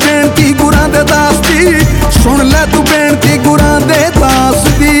ਲੈ ਤੂੰ ਬੇਨਤੀ ਗੁਰਾਂ ਦੇ ਦਾਸ ਦੀ ਸੁਣ ਲੈ ਤੂੰ ਬੇਨਤੀ ਗੁਰਾਂ ਦੇ ਦਾਸ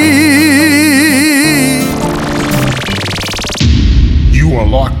ਦੀ You are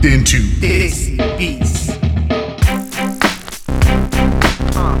locked into this beats.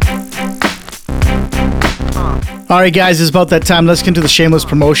 All right, guys, it's about that time. Let's get into the shameless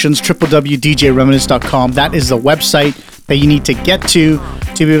promotions. www.djreminisce.com. That is the website that you need to get to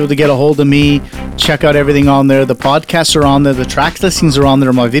be able to get a hold of me. Check out everything on there. The podcasts are on there. The track listings are on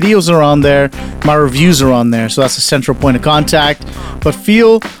there. My videos are on there. My reviews are on there. So that's the central point of contact. But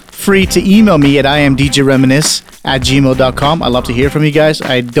feel free to email me at imdjreminisce@gmail.com. I love to hear from you guys.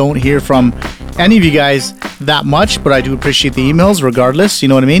 I don't hear from any of you guys that much, but I do appreciate the emails regardless. You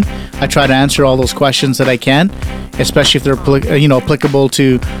know what I mean? I try to answer all those questions that I can, especially if they're applicable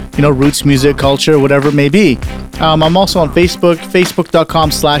to roots music, culture, whatever it may be. I'm also on Facebook,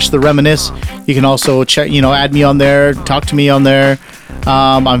 facebook.com/thereminisce. You can also check, add me on there, talk to me on there.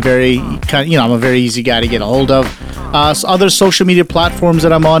 I'm very I'm a very easy guy to get a hold of. Other social media platforms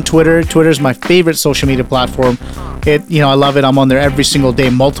that I'm on, Twitter is my favorite social media platform. I love it. I'm on there every single day,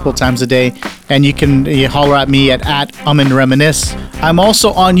 multiple times a day, and you can holler at me at @Reminisce. I'm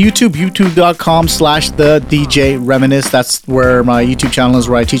also on YouTube, youtube.com/the DJ Reminisce. That's where my YouTube channel is,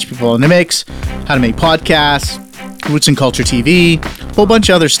 where I teach people in the mix how to make podcasts, Roots and Culture TV, a whole bunch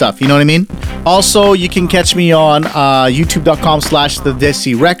of other stuff, you know what I mean? Also, you can catch me on youtube.com/the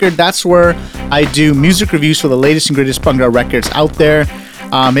Desi Record. That's where I do music reviews for the latest and greatest punk rock records out there.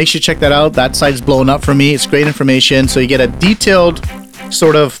 Make sure you check that out. That site's blowing up for me. It's great information. So you get a detailed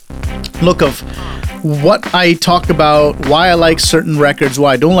sort of look of what I talk about, why I like certain records,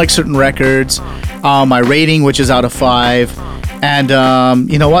 why I don't like certain records, my rating, which is out of 5. And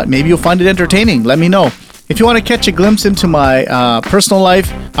you know what? Maybe you'll find it entertaining. Let me know. If you want to catch a glimpse into my personal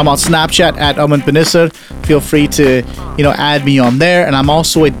life, I'm on Snapchat at Aman Panisar. Feel free to, add me on there. And I'm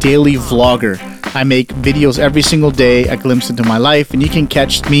also a daily vlogger. I make videos every single day, a glimpse into my life. And you can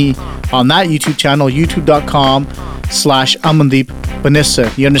catch me on that YouTube channel, youtube.com/Amandeep Panisar.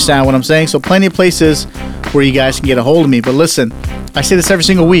 You understand what I'm saying? So plenty of places where you guys can get a hold of me. But listen, I say this every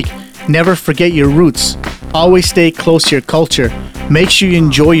single week. Never forget your roots. Always stay close to your culture. Make sure you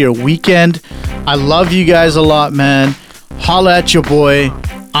enjoy your weekend. I love you guys a lot, man. Holla at your boy.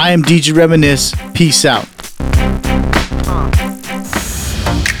 I am DJ Reminisce. Peace out.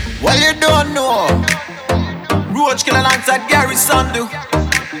 Well, you don't know. Roach Kill alongside Gary Sandu.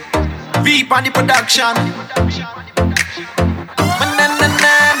 Veep on the production.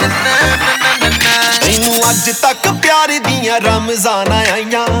 ਤੈਨੂੰ ਅੱਜ ਤੱਕ ਪਿਆਰ ਦੀਆਂ ਰਮਜ਼ਾਨਾਂ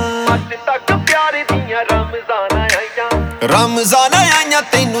ਆਈਆਂ ਰਮਜ਼ਾਨਾਂ ਆਈਆਂ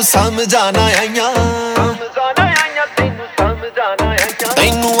ਤੈਨੂੰ ਸਮਝਾਣਾ ਆਈਆਂ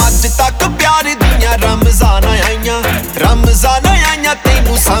ਤੈਨੂੰ ਅੱਜ ਤੱਕ ਪਿਆਰ ਦੀਆਂ ਰਮਜ਼ਾਨਾਂ ਆਈਆਂ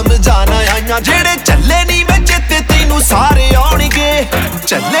ਤੈਨੂੰ ਸਮਝਾਣਾ ਆਈਆਂ ਜਿਹੜੇ ਚੱਲੇ ਨਹੀਂ ਮੈਂ ਚੇਤੇ ਤੈਨੂੰ ਸਾਰੇ ਆਉਣਗੇ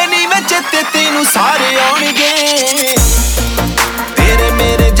ਚੱਲੇ ਨਹੀਂ ਮੈਂ ਚੇਤੇ ਤੈਨੂੰ ਸਾਰੇ ਆਉਣਗੇ ਤੇਰੇ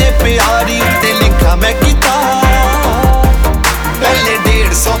ਮੇਰੇ ਜੇ ਪਿਆਰੀ ਉੱਤੇ ਲਿਖਾ ਮੈਂ ਕੀਤਾ ਪਹਿਲੇ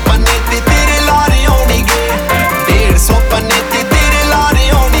 150 ਪੰਨੇ ਤੇ ਤੇਰੇ ਲਾਰੇ ਆਉਣਗੇ 150 ਪੰਨੇ ਤੇ ਤੇਰੇ ਲਾਰੇ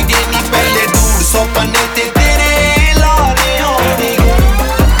ਆਉਣਗੇ ਨੀ ਪਹਿਲੇ 150 ਪੰਨੇ ਤੇ ਤੇਰੇ ਲਾਰੇ ਆਉਣਗੇ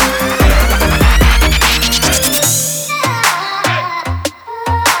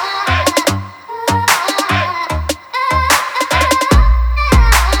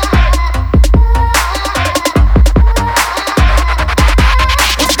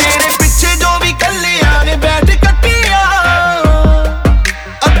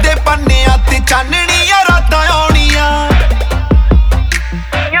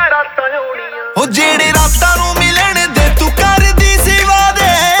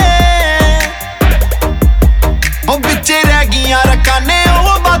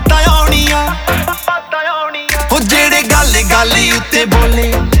ਗਾਲੀ ਉੱਤੇ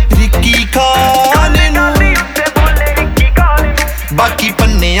ਬੋਲੇ ਰਿੱਕੀ ਖਾਨ ਨੂੰ ਬਾਕੀ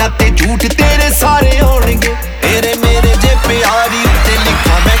ਪੰਨਿਆਂ ਤੇ ਝੂਠ ਤੇਰੇ ਸਾਰੇ ਆਉਣਗੇ ਤੇਰੇ ਮੇਰੇ ਜੇ ਪਿਆਰੀ ਉੱਤੇ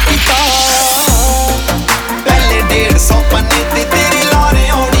ਲਿਖਾ ਮੈਂ ਕੀਤਾ ਪਹਿਲੇ 150 ਪੰਨੇ ਤੇ ਤੇਰੇ ਲਾਰੇ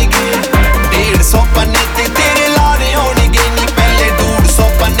ਆਉਣਗੇ 150 ਪੰਨੇ ਤੇ ਤੇਰੇ ਲਾਰੇ ਆਉਣਗੇ ਨੀ ਪਹਿਲੇ 150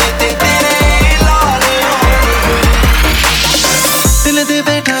 ਪੰਨੇ ਤੇ ਤੇਰੇ ਲਾਰੇ ਆਉਣਗੇ ਦਿਲ ਦੇ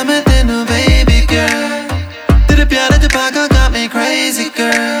ਬੈਠਾ ਮੈਂ ਤੈਨੂੰ baby girl ਤੇਰੇ ਪਿਆਰ ਦੇ ਪਾਗਾ got me crazy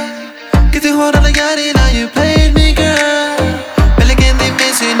girl ਕਿਤੇ ਹੋਰ ਨਾ ਯਾਰੀ ਨਾ you played me girl ਪਹਿਲੇ ਕਹਿੰਦੀ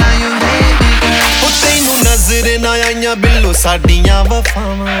miss you now you hate me girl ਉਹ ਤੈਨੂੰ ਨਜ਼ਰ ਨਾ ਆਈਆਂ ਬਿੱਲੋ ਸਾਡੀਆਂ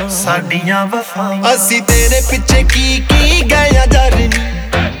ਵਫਾਵਾਂ ਅਸੀਂ ਤੇਰੇ ਪਿੱਛੇ ਕੀ ਗਿਆ ਜਰਨੀ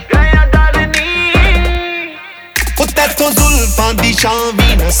ਉਹ ਤੈਥੋਂ ਜ਼ੁਲਫਾਂ ਦੀ ਛਾਂ ਵੀ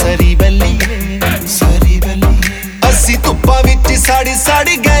ਨਾ ਸਰੀ ਬੱਲੀਏ ਅਸੀਂ ਧੁੱਪਾਂ ਵਿੱਚ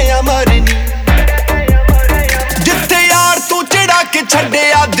ਸਾੜੀ ਗਿਆ ਮਰਨੀ ਜਿੱਥੇ ਯਾਰ ਤੂੰ ਚੜਾ ਕੇ ਛੱਡੇ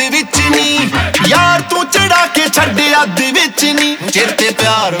ਅੱਧ ਵਿੱਚ ਨੀ ਯਾਰ ਤੂੰ ਚੜਾ ਕੇ ਛੱਡੇ ਅੱਧ ਵਿੱਚ ਨੀ ਚਿਰਤੇ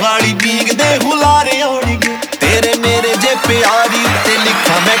ਪਿਆਰ ਵਾਲੀ ਬੀਗ ਦੇ ਹੁਲਾਰੇ ਆਉਣਗੇ ਤੇਰੇ ਮੇਰੇ ਜੇ ਪਿਆਰੀ ਉੱਤੇ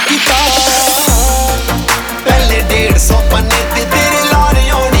ਲਿਖਾ ਮੈਂ ਕੀਤਾ ਪਹਿਲੇ 150 ਪੰਨੇ ਤੇ ਤੇਰੇ ਲਾਰੇ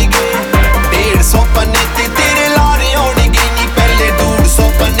ਆਉਣਗੇ 150 ਪੰਨੇ ਤੇ ਤੇਰੇ ਲਾਰੇ ਆਉਣਗੇ ਨੀ ਪਹਿਲੇ 150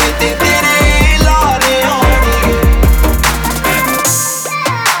 ਪੰਨੇ ਤੇ ਤੇਰੇ ਲਾਰੇ ਆਉਣਗੇ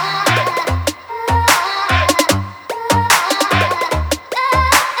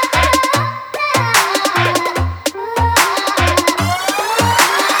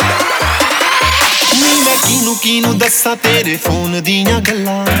ਕਿਨੂੰ ਦੱਸਾਂ ਤੇਰੇ ਫੋਨ ਦੀਆਂ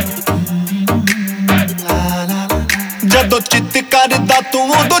ਗੱਲਾਂ ਜਦੋਂ ਚਿੱਤ ਕਰਦਾ ਤੂੰ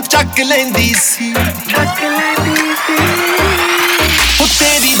ਉਦੋਂ ਚੱਕ ਲੈਂਦੀ ਸੀ ਉਹ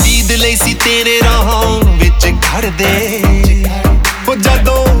ਤੇਰੀ ਦੀਦ ਲਈ ਸੀ ਤੇਰੇ ਰਾਹਾਂ ਵਿੱਚ ਖੜਦੇ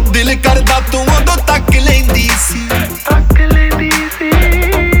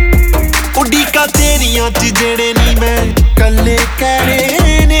ਦੁਨੀਆ 'ਚ ਜਿਹੜੇ ਨਹੀਂ ਮੈਂ ਕੱਲੇ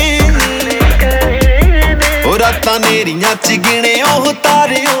ਕਹਿਣੇ ਨੇ ਉਹ ਰਾਤਾਂ ਨੇਰੀਆਂ 'ਚ ਗਿਣੇ ਉਹ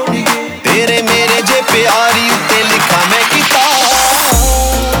ਤਾਰੇ ਹੋਣਗੇ ਤੇਰੇ ਮੇਰੇ ਜੇ ਪਿਆਰੀ ਉੱਤੇ ਲਿਖਾਂ ਮੈਂ ਕਿਤਾਬ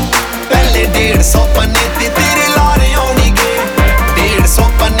ਪਹਿਲੇ 150 ਪੰਨੇ ਤੇ ਤੇਰੇ ਲਾਰੇ ਹੋਣਗੇ 150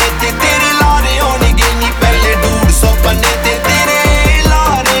 ਪੰਨੇ ਤੇ ਤੇਰੇ ਲਾਰੇ ਹੋਣਗੇ ਨੀ ਪਹਿਲੇ 150 ਪੰਨੇ ਤੇ ਤੇਰੇ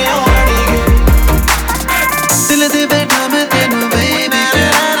ਲਾਰੇ ਹੋਣਗੇ ਦਿਲ ਦੇ ਬੈਠਾ ਮੈਂ ਤੈਨੂੰ baby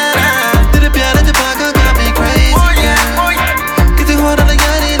girl ਤੇਰੇ ਪਿਆਰ 'ਚ ਪਾਗਲ got me crazy girl ਕਿਤੇ ਹੋਰ ਨਾ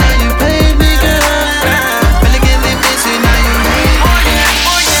ਯਾਰੀ ਨਾ you paid me girl ਪਹਿਲੇ ਕਹਿੰਦੇ ਪੈਸੇ ਨਾ you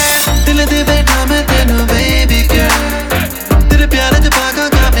hate ਦਿਲ ਦੇ ਬੈਠਾ ਮੈਂ ਤੈਨੂੰ baby girl ਤੇਰੇ ਪਿਆਰ 'ਚ ਪਾਗਲ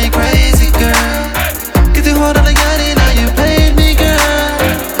got me crazy girl ਕਿਤੇ ਹੋਰ ਨਾ ਯਾਰੀ ਨਾ you paid me girl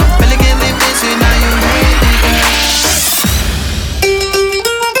ਪਹਿਲੇ ਕਹਿੰਦੇ ਪੈਸੇ ਨਾ you hate me girl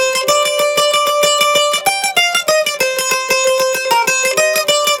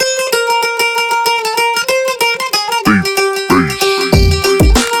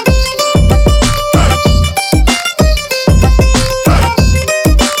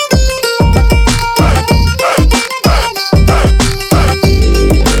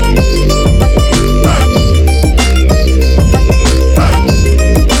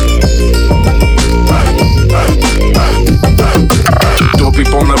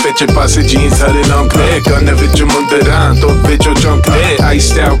Passe jeans, hade långt ner Gunnar vid your mundaran, då vid your junk there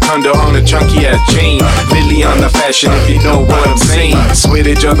Iced out kunda on a chunky ass chain Lily on the fashion if you know what I'm saying Swear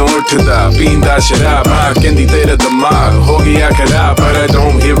each other to the bean da sharab Maa kendi tera damag ho gaya kharab But I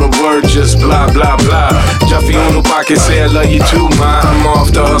don't hear a word, just blah blah blah Jaffy on the pocket say I love you too ma I'm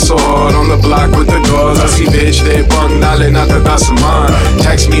off the hustle hard on the block with the girls I see bitch they bung nale nata da saman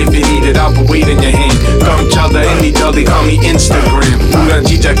Text me if you need it, I'll put weight in your hand Come chalda inni jaldi call me Instagram Pura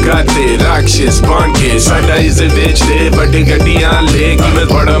cheeza करते राक्षस बन के साडा इसे बेचते बड़ी गड्डियां ले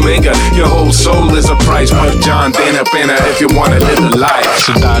कीमत बड़ा महंगा Your whole soul is a price पर जान देना पैना if you wanna live the life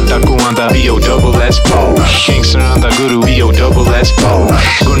Sadar taku anda B-O-double-S-Bo Gangster anda guru B-O-double-S-Bo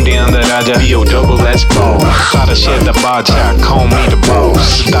Gundi anda raja B-O-double-S-Bo Sada shit the bacha call me the boss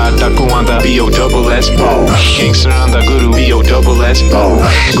Sadar taku anda B-O-double-S-Bo Gangster anda guru B-O-double-S-Bo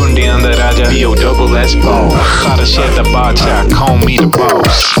Gundi anda raja B-O-double-S-Bo Sada shit the bacha call me the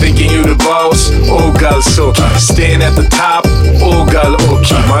boss Thinking you the boss, oh gal soki Staying at the top, oh gal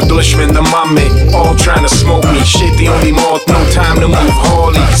oki My dushman the mame, all trying to smoke me Shit the only mouth, no time to move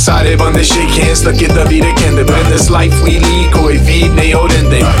Holy, sare bande shake hands Lake da vire kende In this life we lead, koi feed nahi ho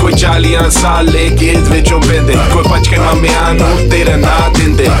rende Koi chaliyan saal leke id vichon bende Koi pach ke mame aanu tera na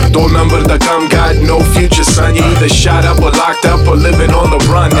dinde Do number da kam got no future son You either shot up or locked up or living on the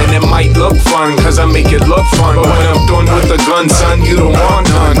run And it might look fun, cause I make it look fun But when I'm done with the gun son, you don't want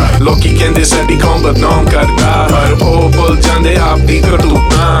none Loki kende sadi kaun badnaam karta Par oh bol jande aap di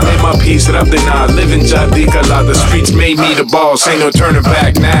kartutna Made my peace rab de na Living jati kala The streets made me the boss Ain't no turning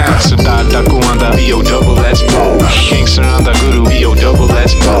back now Sadar taku anda B-O-double-S-Bo Gangster anda guru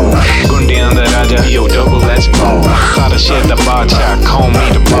B-O-double-S-Bo Gundi anda raja B-O-double-S-Bo Sada shit the bacha call me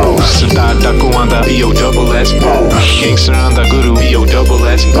the boss Sadar taku anda B-O-double-S-Bo Gangster anda guru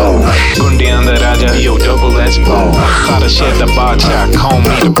B-O-double-S-Bo Gundi anda raja B-O-double-S-Bo Sada shit the bacha call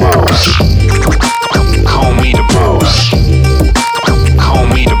me the boss Call me the boss Call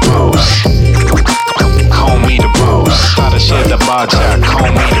me the boss Call me the boss Sada shit the bacha call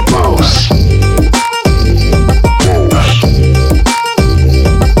me the boss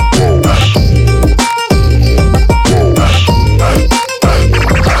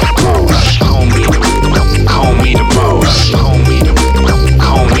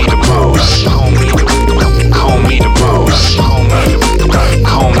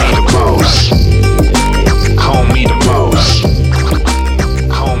Call me the boss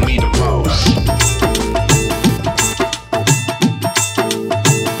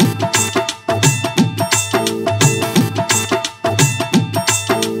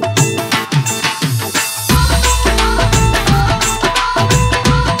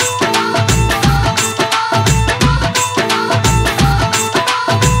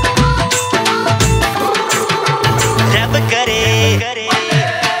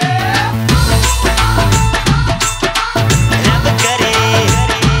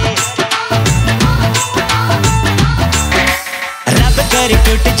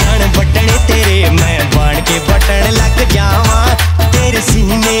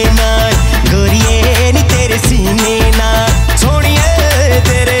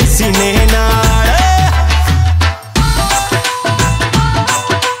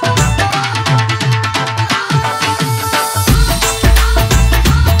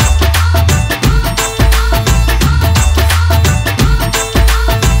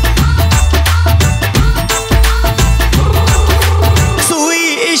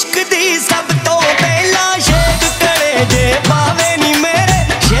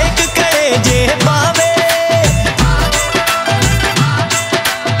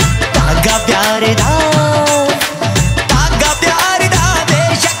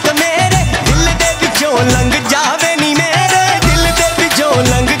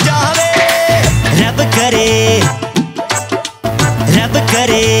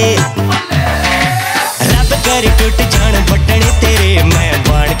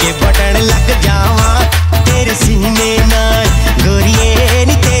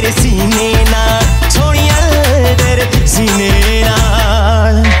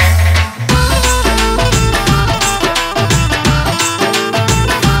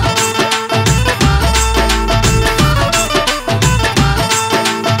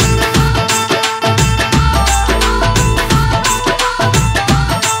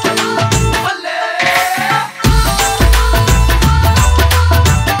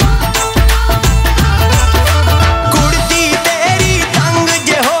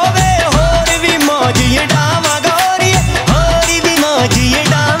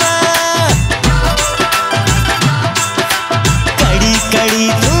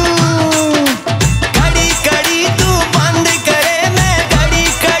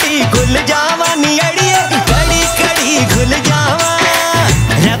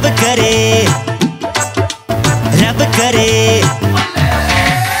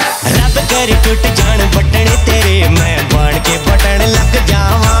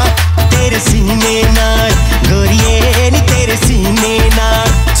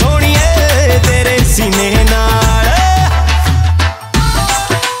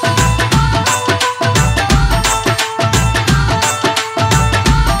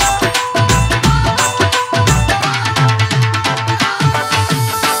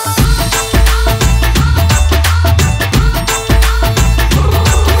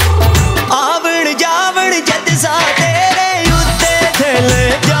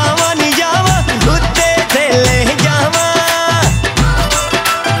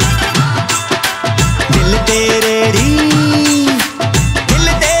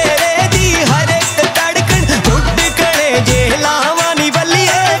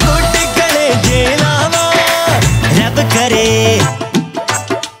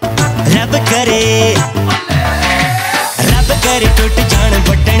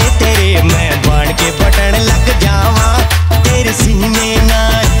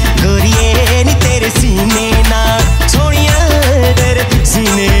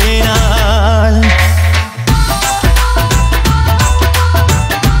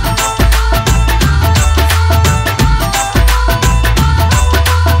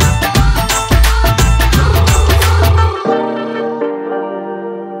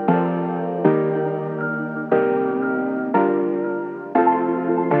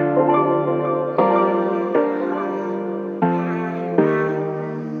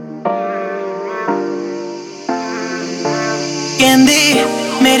ਕਹਿੰਦੀ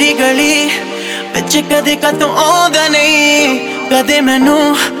ਮੇਰੀ ਗਲੀ ਵਿੱਚ ਕਦੇ ਕਦੋਂ ਆਉਂਦਾ ਨਹੀਂ ਕਦੇ ਮੈਨੂੰ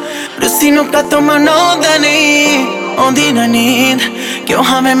ਰੁੱਸੀ ਨੂੰ ਕਦੋਂ ਮਨਾਉਂਦਾ ਨਹੀਂ ਆਉਂਦੀ ਨਾ ਨੀਂਦ ਕਿਉਂ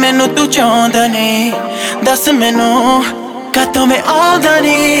ਹਵੇਂ ਮੈਨੂੰ ਤੂੰ ਚਾਹੁੰਦਾ ਨਹੀਂ ਦੱਸ ਮੈਨੂੰ ਕਦੋਂ ਮੈਂ ਆਉਂਦਾ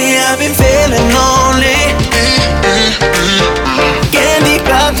ਨਹੀਂ I've been feeling lonely ਕਹਿੰਦੀ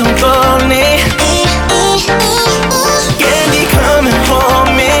ਕਦੋਂ ਕੋਲਨੀ ਕਹਿੰਦੀ coming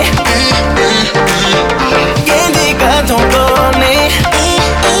home me ਕਹਿੰਦੀ ਕਦੋਂ ਕੋਲਨੀ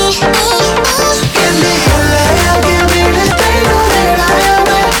ਕਹਿੰਦੀ ਕੱਲਾ ਕਿ ਮੇਰੇ ਤੈਨੂੰ ਲੈਣਾ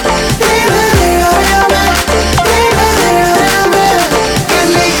ਮੈਂ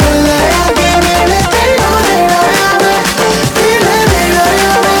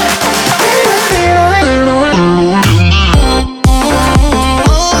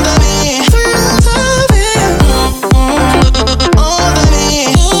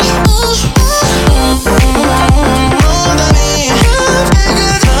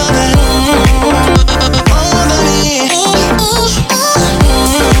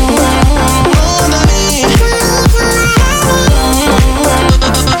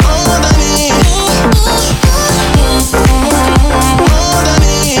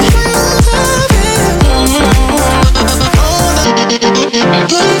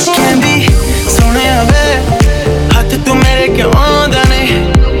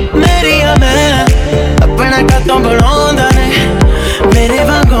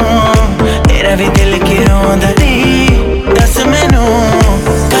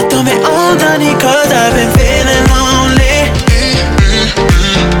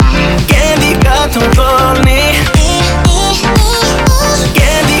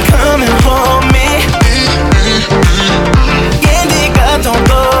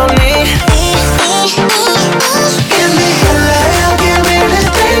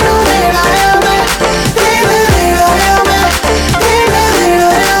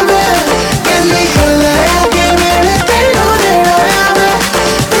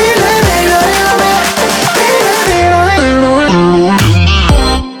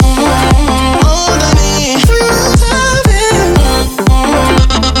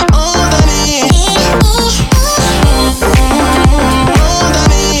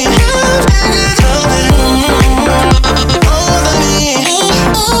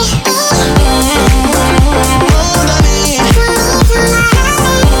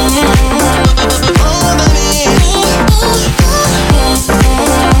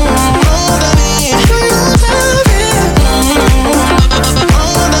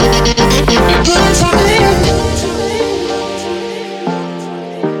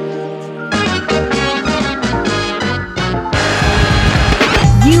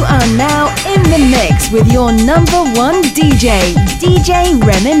With your number one DJ, DJ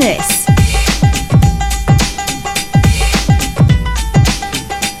Reminisce.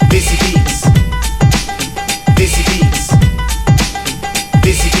 Busy beats, busy beats,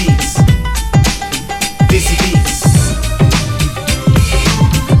 busy beats, busy beats.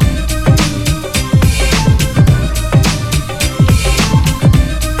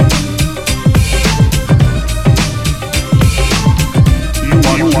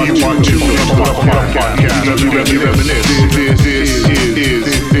 You want to podcast. Let me reminisce.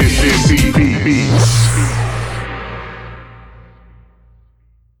 This is